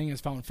a good thing and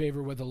has found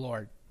favor with the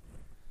Lord.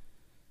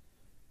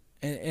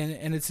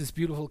 And it's this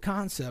beautiful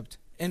concept.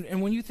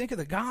 And when you think of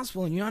the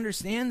gospel and you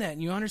understand that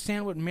and you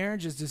understand what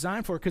marriage is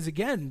designed for, because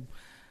again,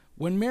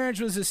 when marriage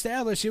was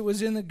established, it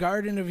was in the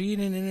Garden of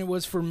Eden and it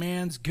was for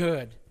man's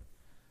good.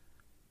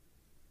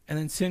 And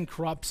then sin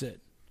corrupts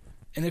it.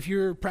 And if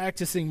you're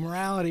practicing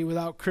morality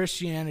without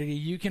Christianity,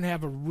 you can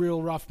have a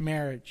real rough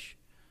marriage.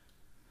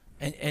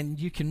 And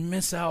you can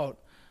miss out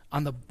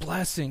on the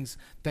blessings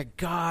that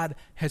God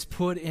has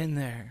put in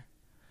there.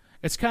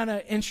 It's kind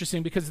of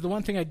interesting because the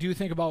one thing I do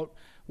think about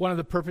one of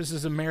the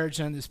purposes of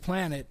marriage on this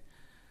planet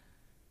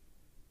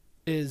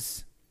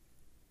is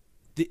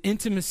the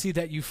intimacy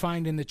that you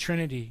find in the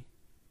Trinity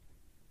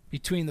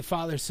between the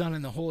Father, Son,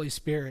 and the Holy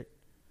Spirit.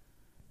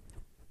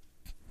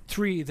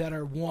 Three that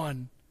are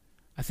one,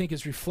 I think,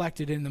 is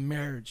reflected in the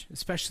marriage,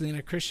 especially in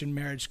a Christian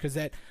marriage, because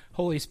that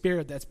Holy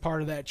Spirit that's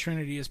part of that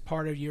Trinity is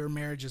part of your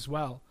marriage as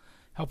well,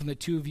 helping the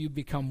two of you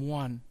become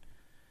one.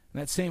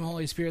 And that same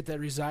Holy Spirit that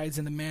resides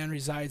in the man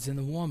resides in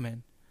the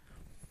woman.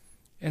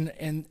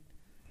 And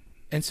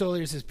so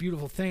there's this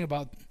beautiful thing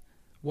about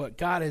what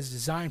God has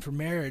designed for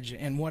marriage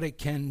and what it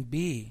can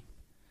be.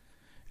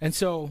 And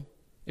so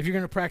if you're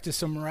going to practice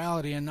some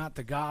morality and not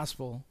the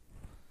gospel,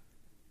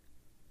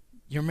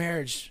 your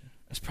marriage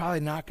is probably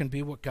not going to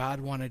be what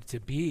God wanted it to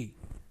be.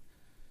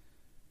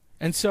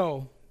 And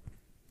so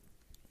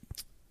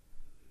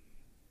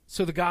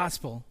the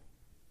gospel,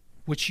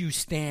 which you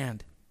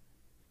stand,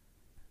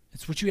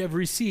 it's what you have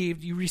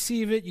received. You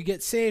receive it, you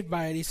get saved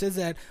by it. He says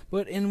that,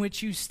 but in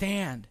which you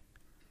stand.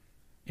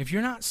 If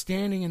you're not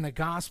standing in the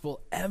gospel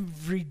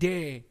every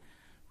day,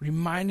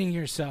 reminding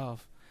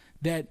yourself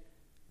that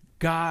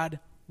God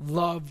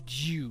loved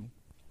you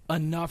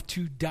enough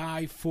to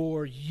die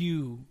for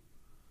you,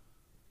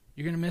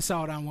 you're going to miss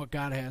out on what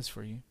God has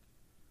for you.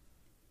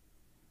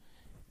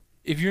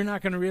 If you're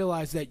not going to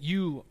realize that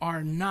you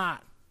are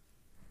not,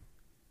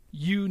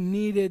 you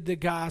needed the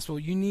gospel,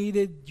 you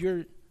needed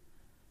your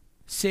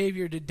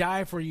Savior to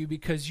die for you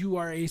because you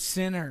are a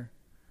sinner,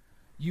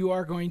 you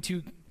are going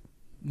to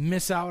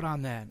miss out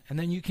on that. And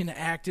then you can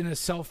act in a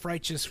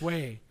self-righteous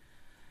way.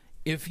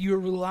 If you're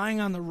relying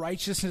on the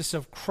righteousness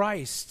of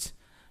Christ,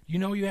 you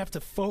know you have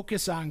to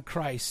focus on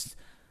Christ.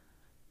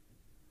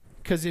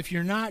 Because if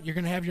you're not, you're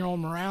going to have your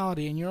own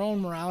morality, and your own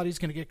morality is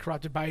going to get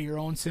corrupted by your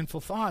own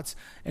sinful thoughts.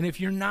 And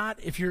if you're not,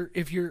 if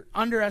you're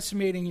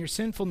underestimating your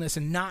sinfulness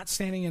and not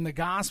standing in the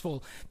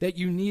gospel that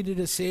you needed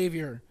a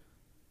Savior,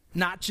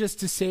 not just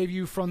to save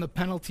you from the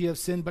penalty of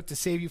sin, but to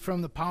save you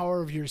from the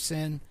power of your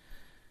sin,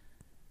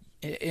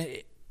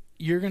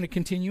 you're going to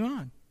continue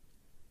on.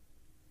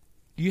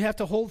 You have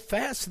to hold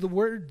fast to the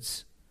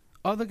words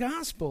of the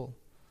gospel.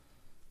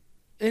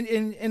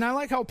 And I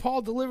like how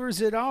Paul delivers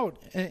it out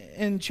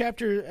in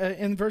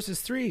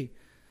verses 3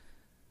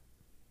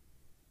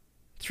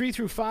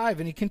 through 5,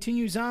 and he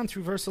continues on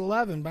through verse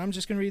 11, but I'm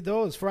just going to read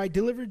those. For I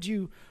delivered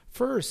you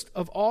first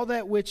of all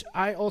that which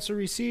I also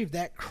received,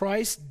 that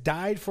Christ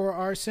died for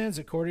our sins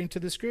according to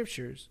the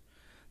Scriptures,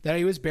 that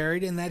he was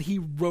buried, and that he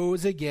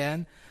rose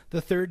again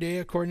the third day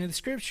according to the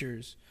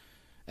Scriptures,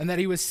 and that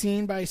he was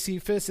seen by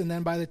Cephas and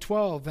then by the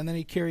 12. And then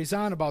he carries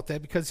on about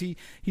that because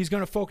he's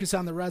going to focus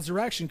on the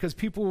resurrection, because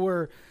people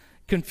were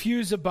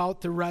confused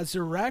about the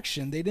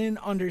resurrection. They didn't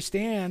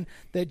understand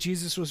that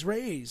Jesus was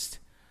raised.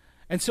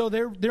 And so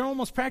they're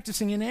almost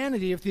practicing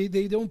Ianity if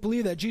they don't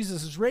believe that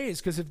Jesus is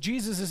raised, because if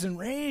Jesus isn't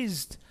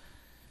raised,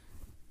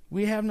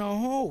 we have no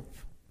hope.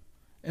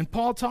 And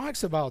Paul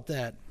talks about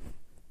that.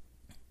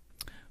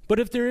 But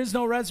if there is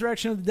no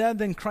resurrection of the dead,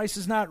 then Christ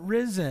is not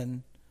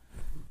risen.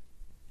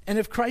 And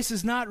if Christ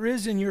is not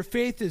risen, your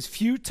faith is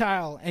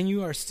futile and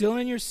you are still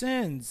in your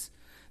sins.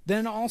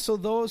 Then also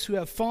those who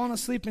have fallen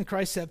asleep in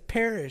Christ have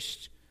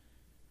perished.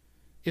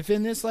 If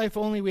in this life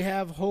only we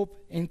have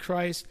hope in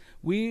Christ,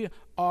 we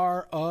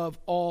are of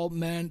all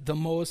men the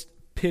most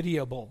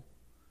pitiable.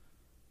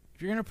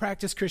 If you're going to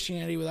practice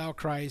Christianity without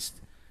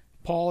Christ,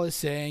 Paul is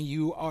saying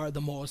you are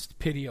the most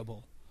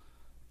pitiable.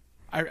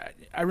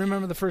 I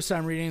remember the first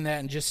time reading that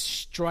and just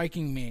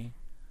striking me.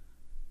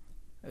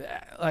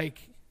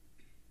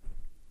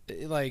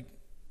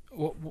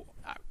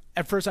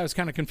 At first I was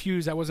kind of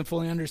confused. I wasn't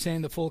fully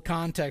understanding the full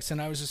context,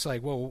 and I was just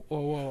like,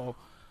 whoa.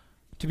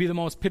 To be the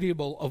most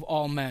pitiable of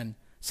all men,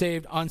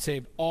 saved,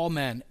 unsaved, all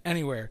men,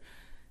 anywhere.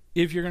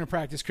 If you're going to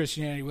practice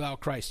Christianity without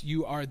Christ,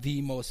 you are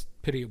the most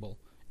pitiable.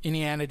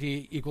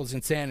 Ianity equals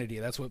insanity.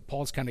 That's what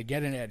Paul's kind of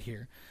getting at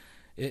here.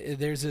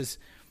 There's this,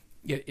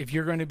 if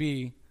you're going to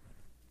be,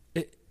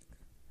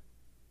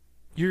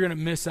 you're going to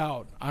miss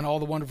out on all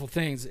the wonderful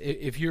things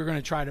if you're going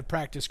to try to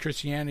practice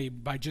Christianity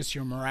by just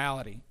your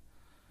morality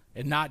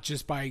and not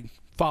just by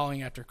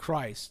following after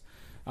Christ.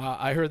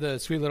 I heard the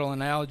sweet little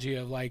analogy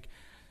of like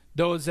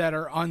those that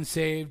are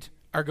unsaved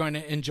are going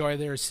to enjoy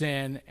their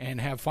sin and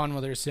have fun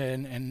with their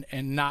sin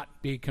and not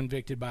be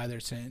convicted by their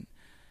sin.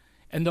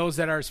 And those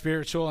that are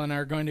spiritual and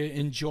are going to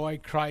enjoy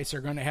Christ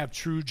are going to have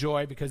true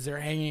joy because they're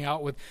hanging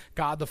out with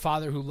God the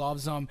Father who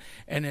loves them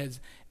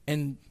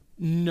and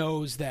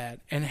knows that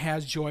and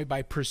has joy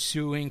by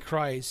pursuing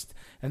Christ.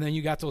 And then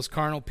you got those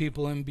carnal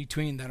people in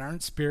between that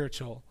aren't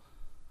spiritual.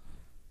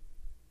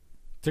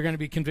 They're going to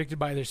be convicted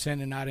by their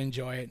sin and not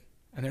enjoy it.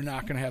 And they're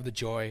not going to have the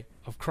joy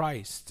of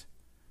Christ.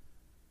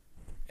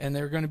 And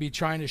they're going to be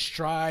trying to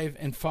strive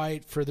and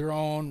fight for their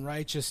own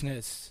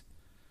righteousness,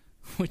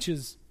 which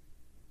is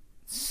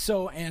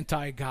so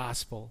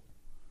anti-gospel.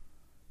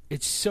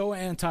 It's so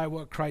anti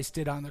what Christ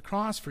did on the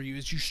cross for you,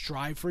 is you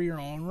strive for your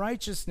own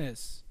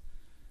righteousness.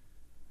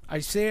 I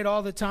say it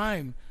all the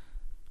time.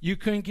 You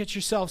couldn't get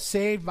yourself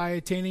saved by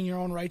attaining your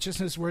own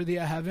righteousness worthy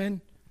of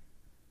heaven.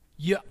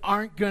 You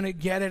aren't going to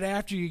get it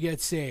after you get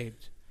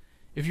saved.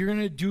 If you're going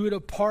to do it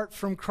apart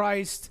from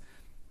Christ,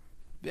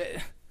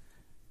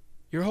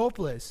 you're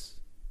hopeless.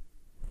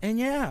 And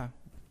yeah,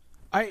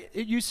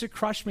 it used to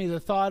crush me, the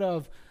thought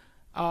of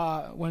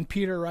when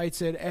Peter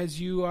writes it, as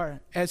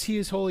he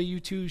is holy, you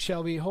too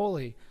shall be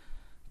holy.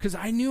 Because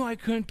I knew I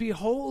couldn't be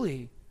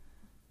holy.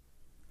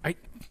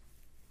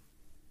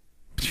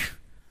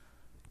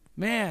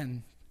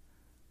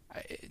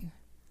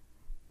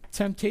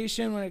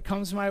 Temptation, when it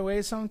comes my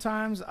way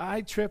sometimes,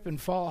 I trip and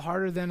fall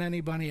harder than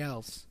anybody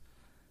else.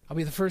 I'll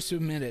be the first to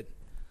admit it.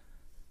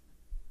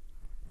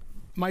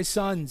 My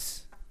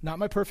sons, not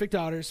my perfect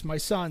daughters, my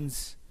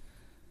sons,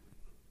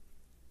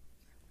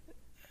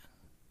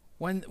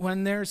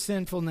 when their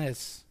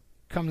sinfulness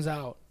comes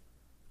out,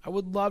 I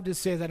would love to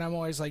say that I'm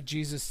always like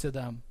Jesus to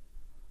them.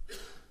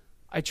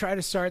 I try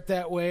to start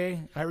that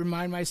way. I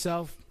remind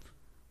myself,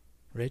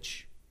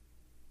 Rich,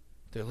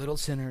 they're little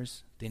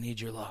sinners. They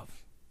need your love.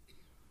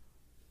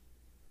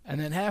 And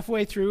then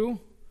halfway through,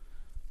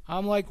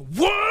 I'm like,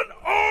 what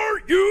are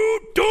you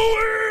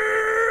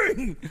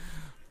doing?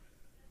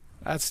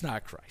 That's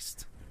not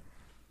Christ.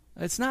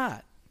 It's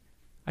not.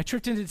 I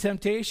tripped into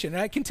temptation.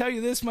 And I can tell you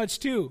this much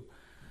too.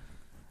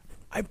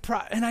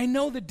 And I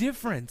know the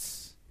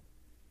difference.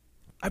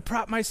 I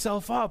prop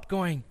myself up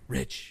going,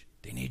 Rich,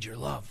 they need your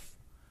love.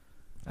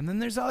 And then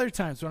there's other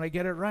times when I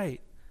get it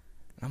right.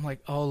 And I'm like,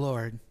 oh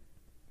Lord,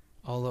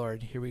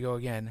 here we go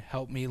again.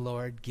 Help me,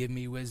 Lord. Give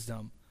me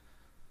wisdom.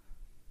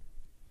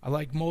 I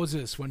like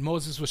Moses. When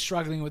Moses was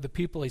struggling with the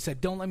people, he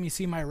said, don't let me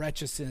see my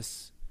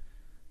righteousness.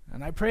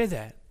 And I pray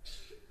that.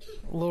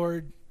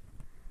 Lord,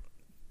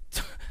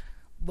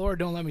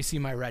 don't let me see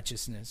my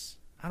righteousness.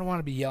 I don't want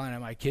to be yelling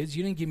at my kids.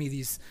 You didn't give me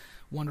these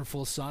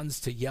wonderful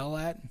sons to yell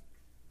at.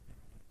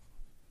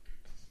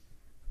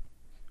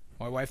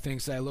 My wife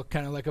thinks I look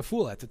kind of like a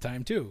fool at the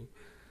time too.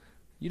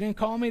 You didn't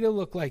call me to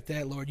look like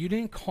that, Lord. You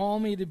didn't call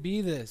me to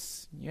be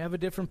this. You have a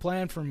different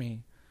plan for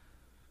me.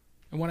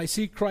 And when I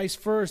see Christ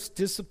first,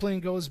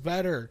 discipline goes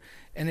better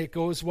and it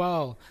goes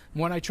well.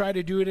 When I try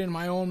to do it in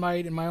my own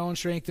might, in my own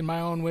strength, in my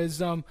own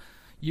wisdom,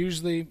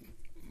 usually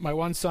my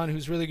one son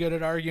who's really good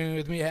at arguing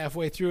with me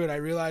halfway through it, I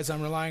realize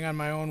I'm relying on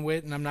my own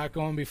wit and I'm not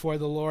going before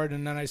the Lord,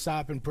 and then I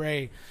stop and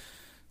pray.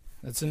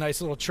 That's a nice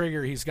little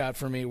trigger he's got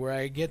for me where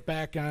I get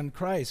back on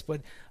Christ.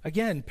 But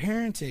again,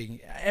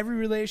 parenting, every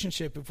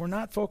relationship, if we're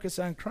not focused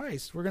on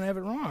Christ, we're going to have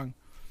it wrong.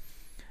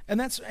 And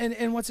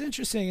what's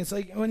interesting, it's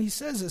like when he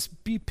says this,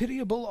 be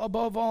pitiable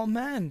above all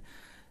men.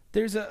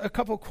 There's a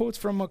couple quotes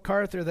from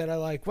MacArthur that I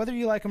like. Whether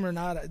you like them or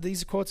not,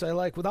 these quotes I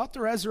like. Without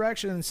the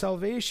resurrection and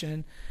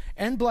salvation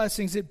and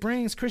blessings it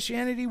brings,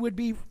 Christianity would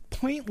be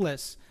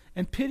pointless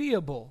and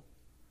pitiable.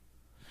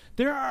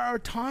 There are a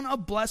ton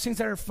of blessings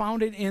that are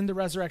founded in the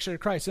resurrection of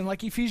Christ. And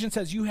like Ephesians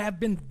says, you have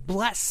been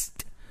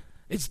blessed.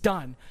 It's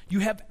done. You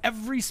have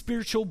every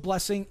spiritual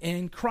blessing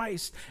in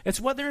Christ.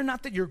 It's whether or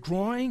not that you're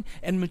growing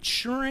and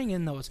maturing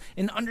in those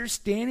and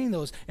understanding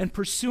those and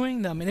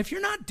pursuing them. And if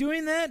you're not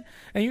doing that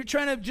and you're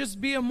trying to just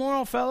be a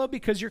moral fellow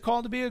because you're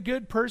called to be a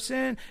good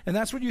person and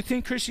that's what you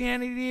think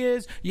Christianity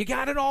is, you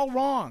got it all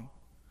wrong.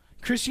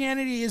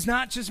 Christianity is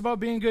not just about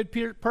being a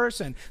good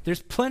person.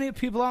 There's plenty of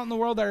people out in the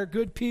world that are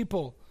good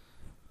people.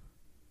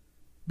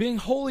 Being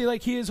holy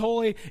like he is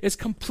holy is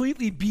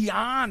completely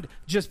beyond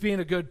just being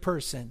a good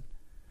person.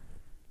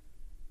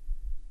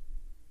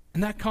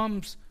 And that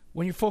comes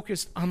when you're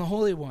focused on the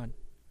Holy One.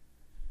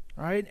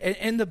 All right?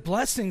 And the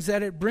blessings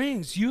that it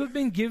brings. You have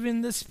been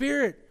given the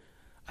Spirit.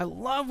 I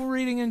love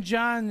reading in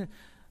John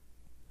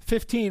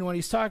 15 when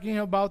he's talking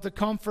about the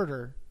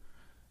Comforter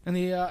and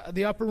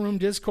the upper room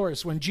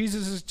discourse when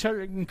Jesus is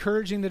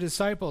encouraging the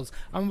disciples.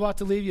 I'm about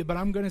to leave you, but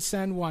I'm going to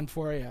send one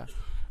for you.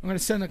 I'm going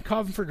to send a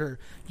Comforter.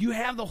 You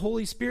have the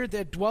Holy Spirit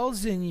that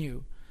dwells in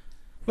you.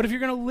 But if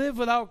you're going to live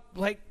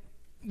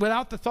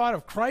without the thought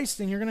of Christ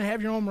and you're going to have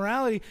your own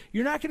morality,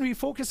 you're not going to be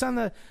focused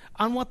on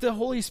what the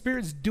Holy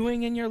Spirit's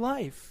doing in your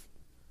life.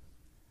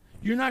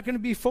 You're not going to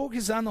be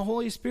focused on the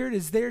Holy Spirit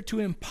is there to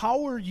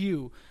empower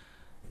you.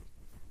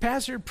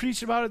 Pastor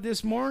preached about it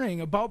this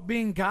morning, about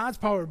being God's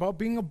power, about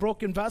being a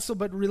broken vessel,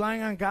 but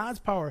relying on God's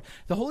power.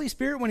 The Holy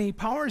Spirit, when he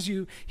empowers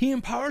you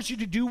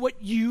to do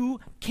what you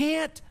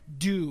can't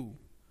do.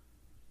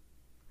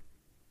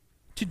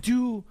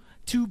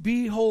 to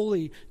be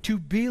holy, to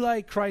be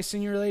like Christ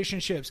in your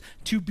relationships,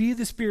 to be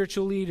the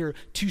spiritual leader,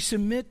 to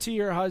submit to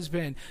your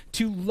husband,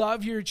 to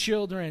love your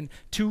children,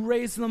 to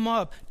raise them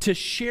up, to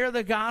share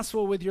the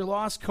gospel with your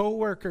lost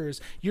coworkers,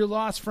 your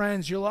lost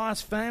friends, your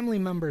lost family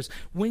members.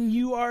 When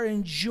you are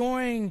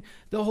enjoying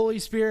the Holy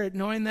Spirit,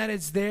 knowing that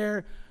it's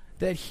there,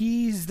 that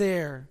He's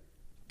there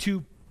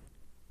to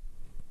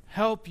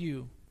help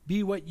you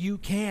be what you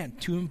can,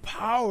 to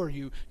empower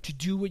you to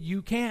do what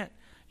you can't.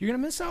 You're going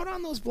to miss out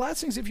on those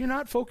blessings if you're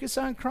not focused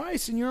on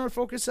Christ and you're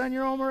focused on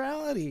your own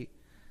morality.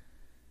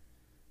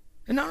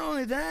 And not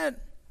only that,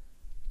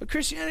 but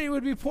Christianity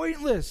would be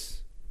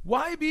pointless.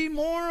 Why be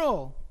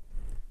moral?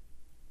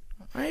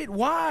 Right?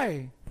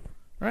 Why?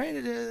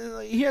 Right?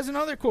 He has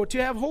another quote.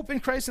 To have hope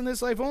in Christ in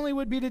this life only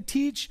would be to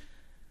teach,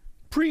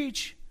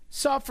 preach,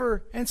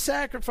 suffer, and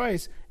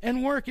sacrifice,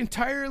 and work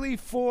entirely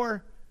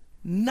for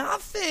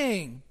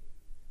nothing.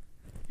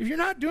 If you're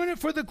not doing it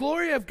for the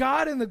glory of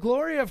God and the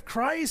glory of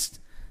Christ,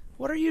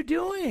 what are you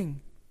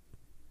doing?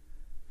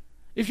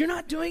 If you're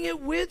not doing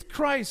it with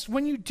Christ,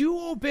 when you do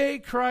obey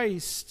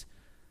Christ,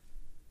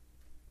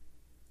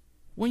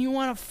 when you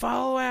want to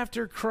follow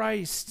after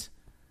Christ,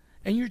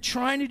 and you're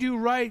trying to do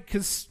right,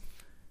 because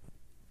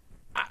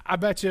I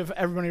bet you if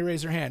everybody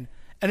raise their hand,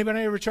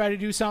 anybody ever try to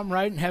do something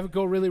right and have it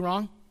go really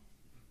wrong?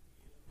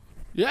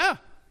 Yeah.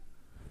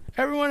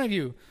 Every one of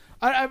you.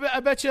 I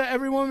bet you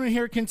every woman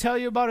here can tell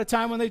you about a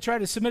time when they try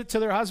to submit to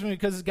their husband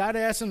because God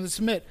asked them to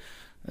submit.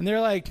 And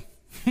they're like,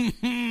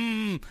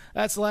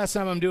 that's the last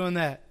time I'm doing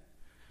that.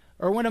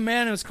 Or when a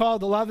man was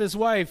called to love his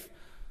wife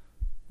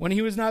when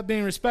he was not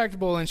being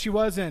respectable and she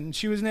wasn't, and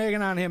she was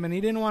nagging on him and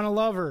he didn't want to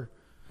love her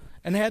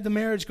and had the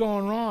marriage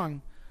going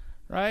wrong,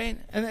 right?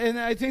 And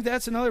I think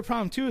that's another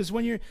problem too, is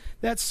when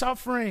that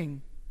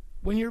suffering,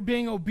 when you're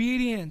being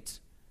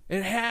obedient,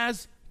 it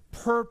has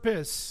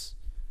purpose.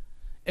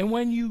 And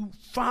when you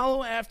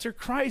follow after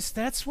Christ,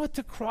 that's what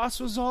the cross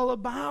was all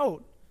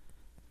about.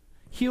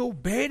 He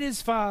obeyed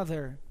his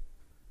Father.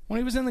 When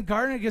he was in the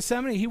Garden of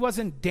Gethsemane, he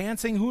wasn't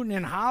dancing, hooting,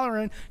 and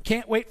hollering,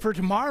 can't wait for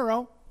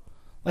tomorrow.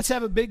 Let's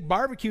have a big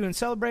barbecue and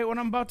celebrate what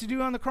I'm about to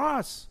do on the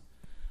cross.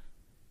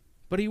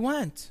 But he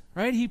went,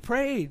 right? He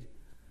prayed,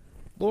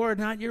 Lord,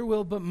 not your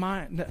will, but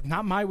mine,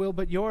 not my will,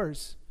 but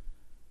yours.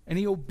 And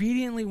he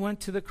obediently went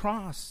to the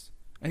cross.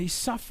 And he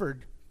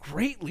suffered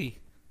greatly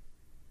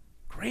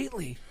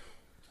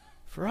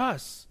for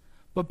us.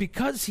 But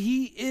because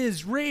he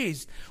is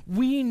raised,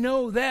 we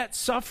know that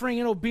suffering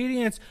and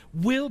obedience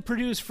will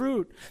produce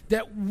fruit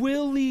that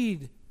will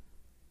lead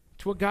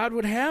to what God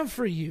would have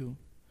for you.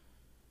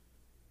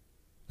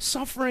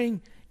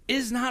 Suffering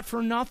is not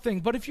for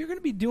nothing. But if you're going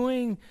to be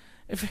doing,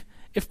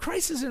 if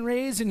Christ isn't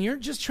raised and you're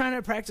just trying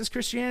to practice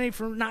Christianity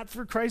not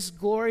for Christ's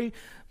glory,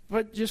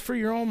 but just for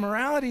your own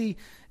morality,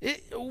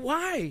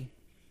 why?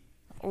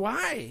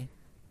 Why?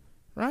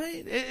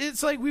 Right?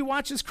 It's like we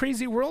watch this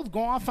crazy world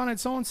go off on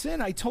its own sin.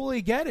 I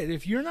totally get it.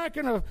 If you're not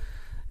going to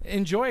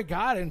enjoy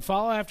God and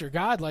follow after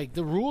God, like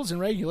the rules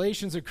and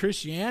regulations of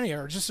Christianity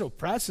are just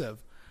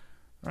oppressive,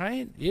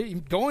 right?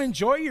 Go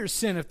enjoy your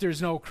sin if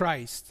there's no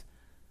Christ.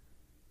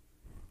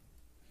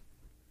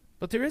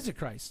 But there is a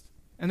Christ,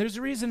 and there's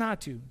a reason not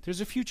to.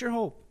 There's a future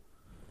hope,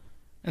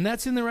 and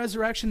that's in the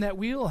resurrection that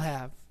we will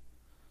have.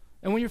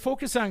 And when you're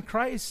focused on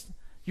Christ,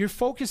 you're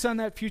focused on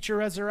that future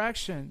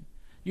resurrection.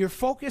 You're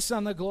focused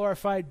on the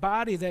glorified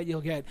body that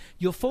you'll get.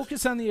 You'll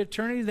focus on the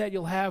eternity that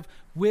you'll have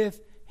with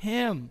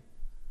him.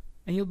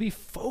 And you'll be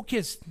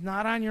focused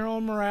not on your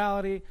own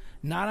morality,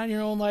 not on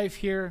your own life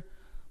here,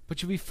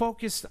 but you'll be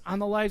focused on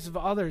the lives of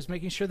others,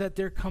 making sure that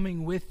they're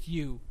coming with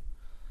you.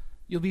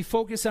 You'll be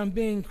focused on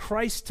being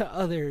Christ to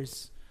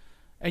others.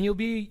 And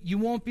you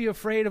won't be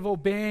afraid of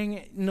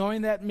obeying,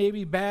 knowing that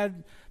maybe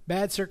bad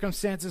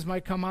circumstances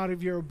might come out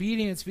of your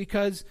obedience,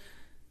 because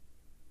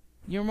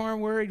you're more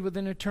worried with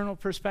an eternal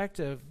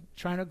perspective,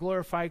 trying to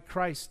glorify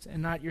Christ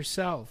and not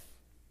yourself.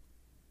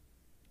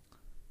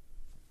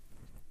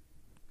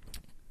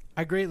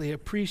 I greatly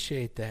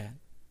appreciate that.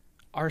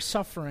 Our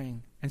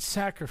suffering and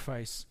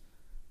sacrifice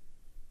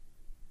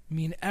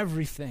mean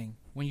everything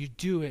when you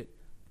do it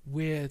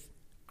with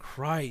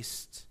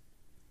Christ.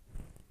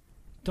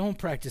 Don't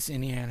practice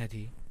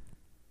Ianity.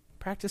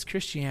 Practice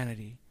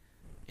Christianity.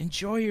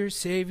 Enjoy your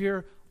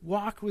Savior.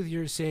 Walk with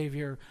your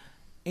Savior.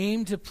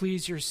 Aim to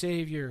please your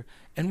Savior.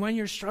 And when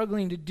you're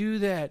struggling to do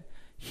that,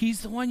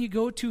 he's the one you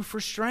go to for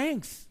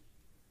strength.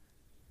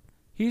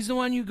 He's the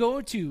one you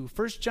go to.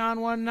 1 John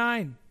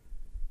 1:9.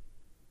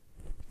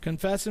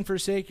 Confess and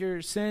forsake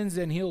your sins,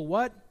 and he'll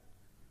what?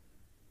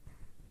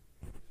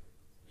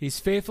 He's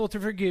faithful to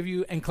forgive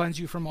you and cleanse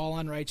you from all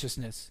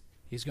unrighteousness.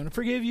 He's going to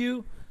forgive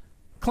you,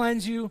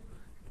 cleanse you,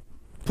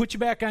 put you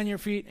back on your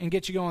feet, and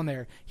get you going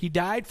there. He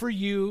died for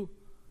you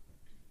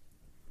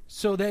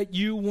so that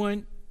you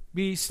wouldn't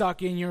be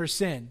stuck in your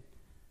sin.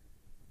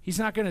 He's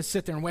not going to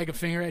sit there and wag a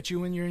finger at you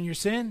when you're in your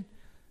sin.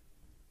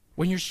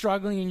 When you're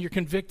struggling and you're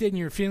convicted and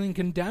you're feeling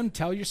condemned,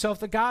 tell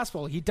yourself the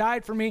gospel. He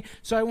died for me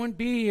so I wouldn't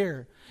be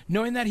here.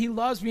 Knowing that he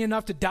loves me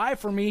enough to die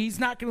for me, he's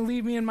not going to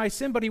leave me in my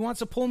sin, but he wants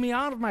to pull me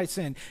out of my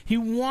sin. He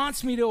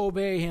wants me to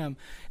obey him.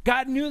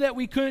 God knew that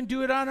we couldn't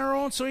do it on our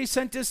own, so he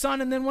sent his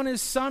son. And then when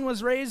his son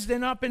was raised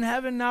and up in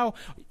heaven now,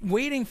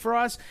 waiting for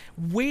us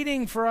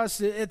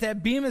at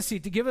that bema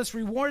seat to give us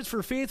rewards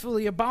for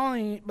faithfully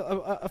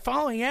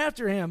following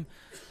after him,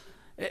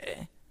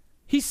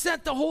 he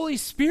sent the Holy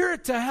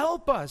Spirit to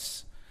help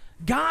us.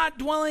 God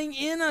dwelling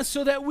in us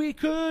so that we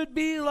could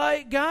be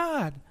like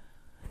God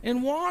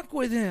and walk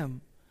with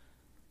him.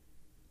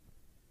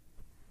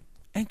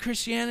 And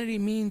Christianity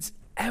means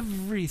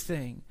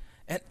everything.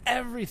 And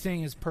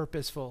everything is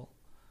purposeful.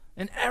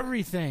 And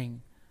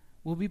everything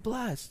will be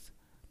blessed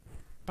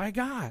by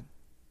God.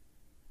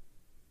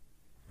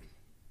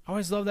 I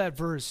always love that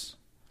verse.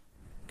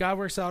 God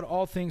works out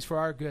all things for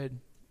our good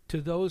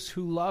to those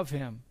who love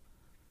him.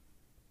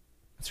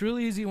 It's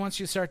really easy once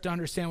you start to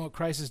understand what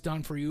Christ has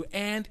done for you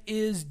and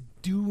is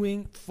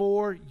doing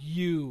for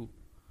you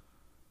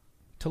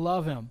to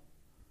love him.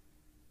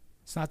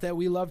 It's not that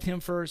we loved him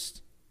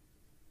first,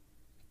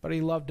 but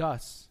he loved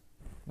us.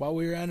 While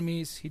we were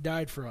enemies, he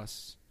died for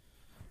us.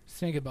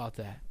 Think about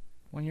that.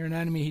 When you're an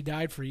enemy, he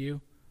died for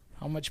you.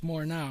 How much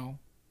more now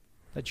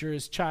that you're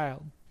his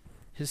child,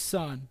 his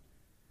son,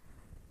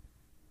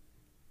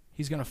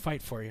 he's going to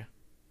fight for you.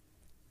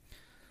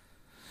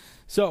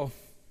 So,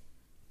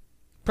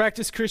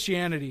 practice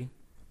Christianity.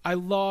 I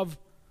love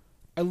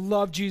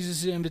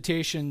Jesus'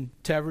 invitation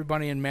to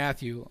everybody in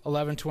Matthew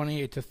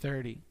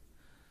 11:28-30.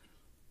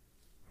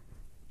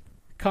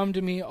 Come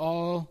to me,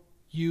 all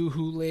you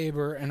who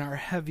labor and are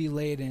heavy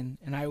laden,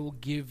 and I will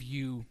give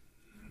you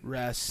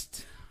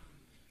rest.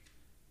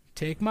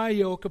 Take my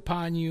yoke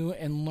upon you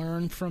and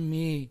learn from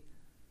me,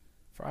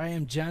 for I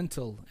am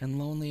gentle and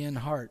lonely in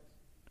heart,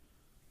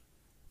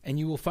 and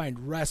you will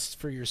find rest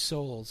for your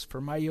souls.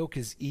 For my yoke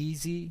is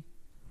easy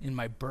and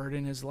my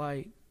burden is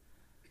light.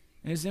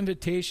 And his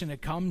invitation to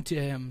come to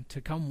him,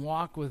 to come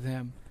walk with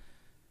him.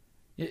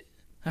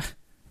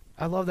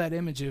 I love that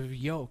image of a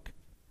yoke,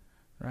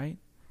 right?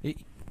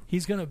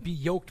 He's going to be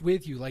yoked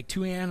with you like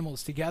two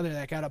animals together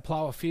that got to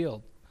plow a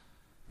field.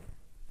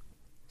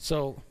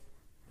 So,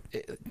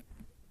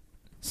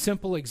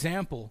 simple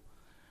example,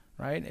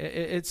 right?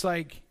 It's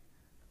like,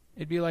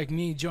 it'd be like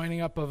me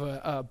joining up of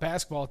a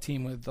basketball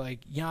team with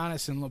like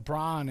Giannis and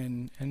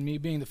LeBron and me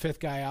being the fifth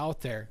guy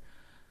out there.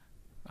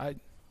 I'm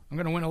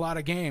going to win a lot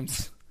of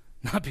games,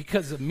 not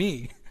because of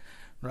me,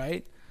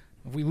 right?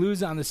 If we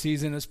lose on the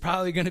season, it's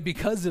probably going to be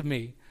because of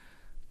me.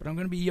 But I'm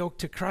going to be yoked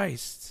to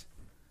Christ.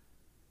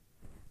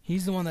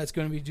 He's the one that's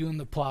going to be doing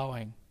the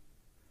plowing.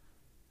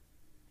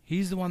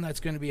 He's the one that's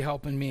going to be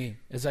helping me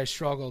as I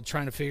struggle,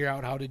 trying to figure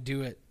out how to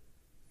do it.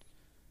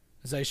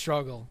 As I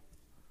struggle,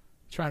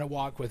 trying to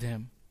walk with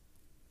him.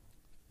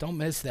 Don't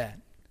miss that.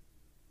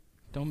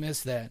 Don't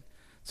miss that.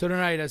 So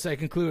tonight, as I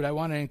conclude, I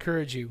want to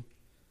encourage you.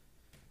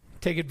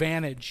 Take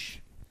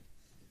advantage.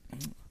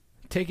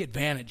 Take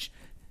advantage.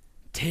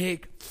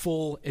 Take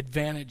full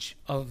advantage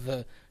of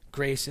the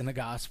grace in the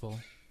gospel.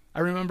 I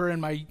remember in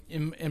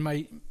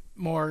my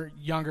more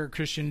younger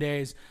Christian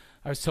days,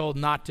 I was told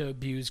not to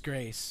abuse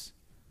grace.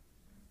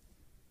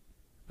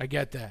 I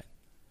get that.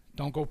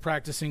 Don't go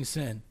practicing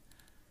sin.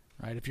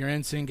 Right? If you're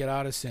in sin, get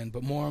out of sin.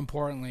 But more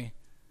importantly,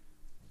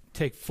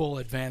 take full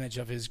advantage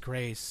of his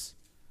grace.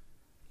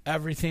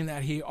 Everything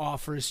that he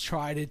offers,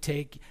 try to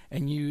take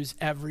and use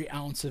every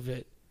ounce of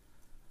it.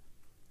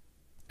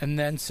 And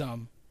then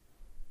some.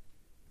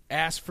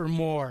 Ask for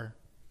more.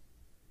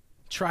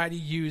 Try to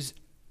use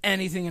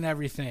anything and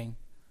everything.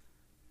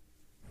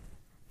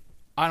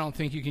 I don't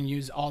think you can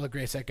use all the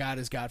grace that God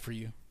has got for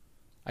you.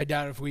 I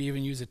doubt if we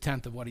even use a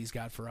tenth of what he's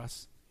got for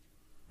us.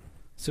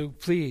 So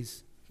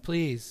please,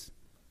 please,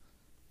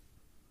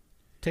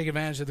 take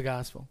advantage of the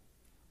gospel.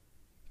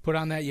 Put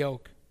on that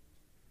yoke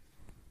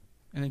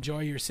and enjoy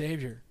your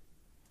Savior.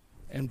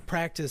 And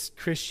practice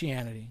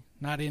Christianity,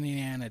 not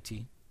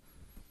Ianity.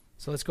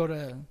 So let's go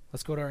to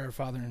our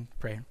Father in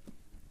prayer.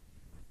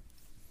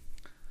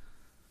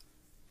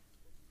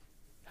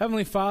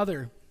 Heavenly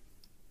Father,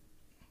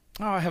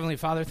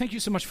 thank you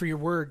so much for your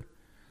word.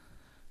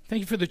 Thank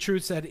you for the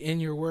truths that in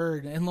your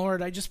word. And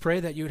Lord, I just pray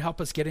that you would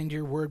help us get into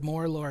your word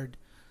more, Lord.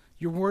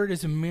 Your word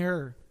is a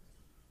mirror.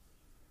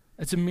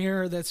 It's a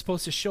mirror that's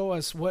supposed to show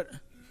us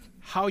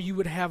how you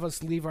would have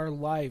us live our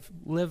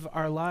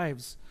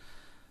lives.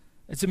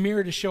 It's a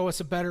mirror to show us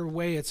a better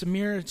way. It's a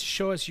mirror to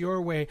show us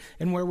your way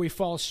and where we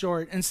fall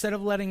short. Instead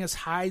of letting us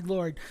hide,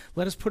 Lord,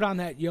 let us put on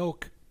that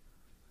yoke.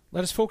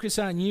 Let us focus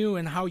on you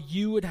and how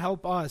you would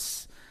help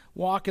us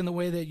walk in the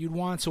way that you'd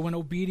want. So when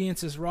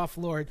obedience is rough,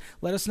 Lord,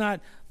 let us not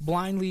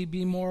blindly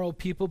be moral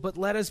people, but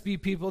let us be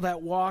people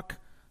that walk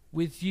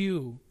with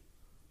you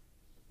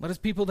Let us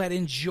people that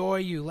enjoy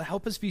you.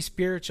 Help us be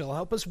spiritual.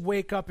 Help us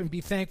wake up and be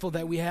thankful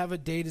that we have a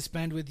day to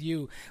spend with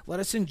you. Let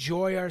us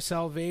enjoy our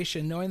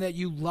salvation, knowing that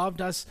you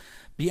loved us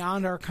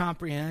beyond our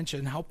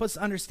comprehension. Help us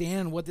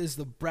understand what is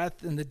the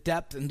breadth and the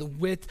depth and the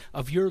width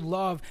of your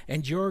love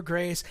and your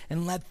grace,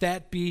 and let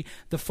that be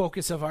the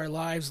focus of our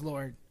lives,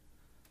 Lord.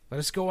 Let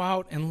us go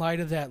out in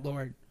light of that,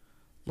 Lord.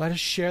 Let us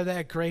share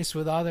that grace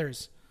with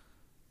others.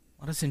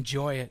 Let us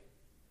enjoy it.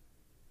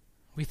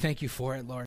 We thank you for it, Lord.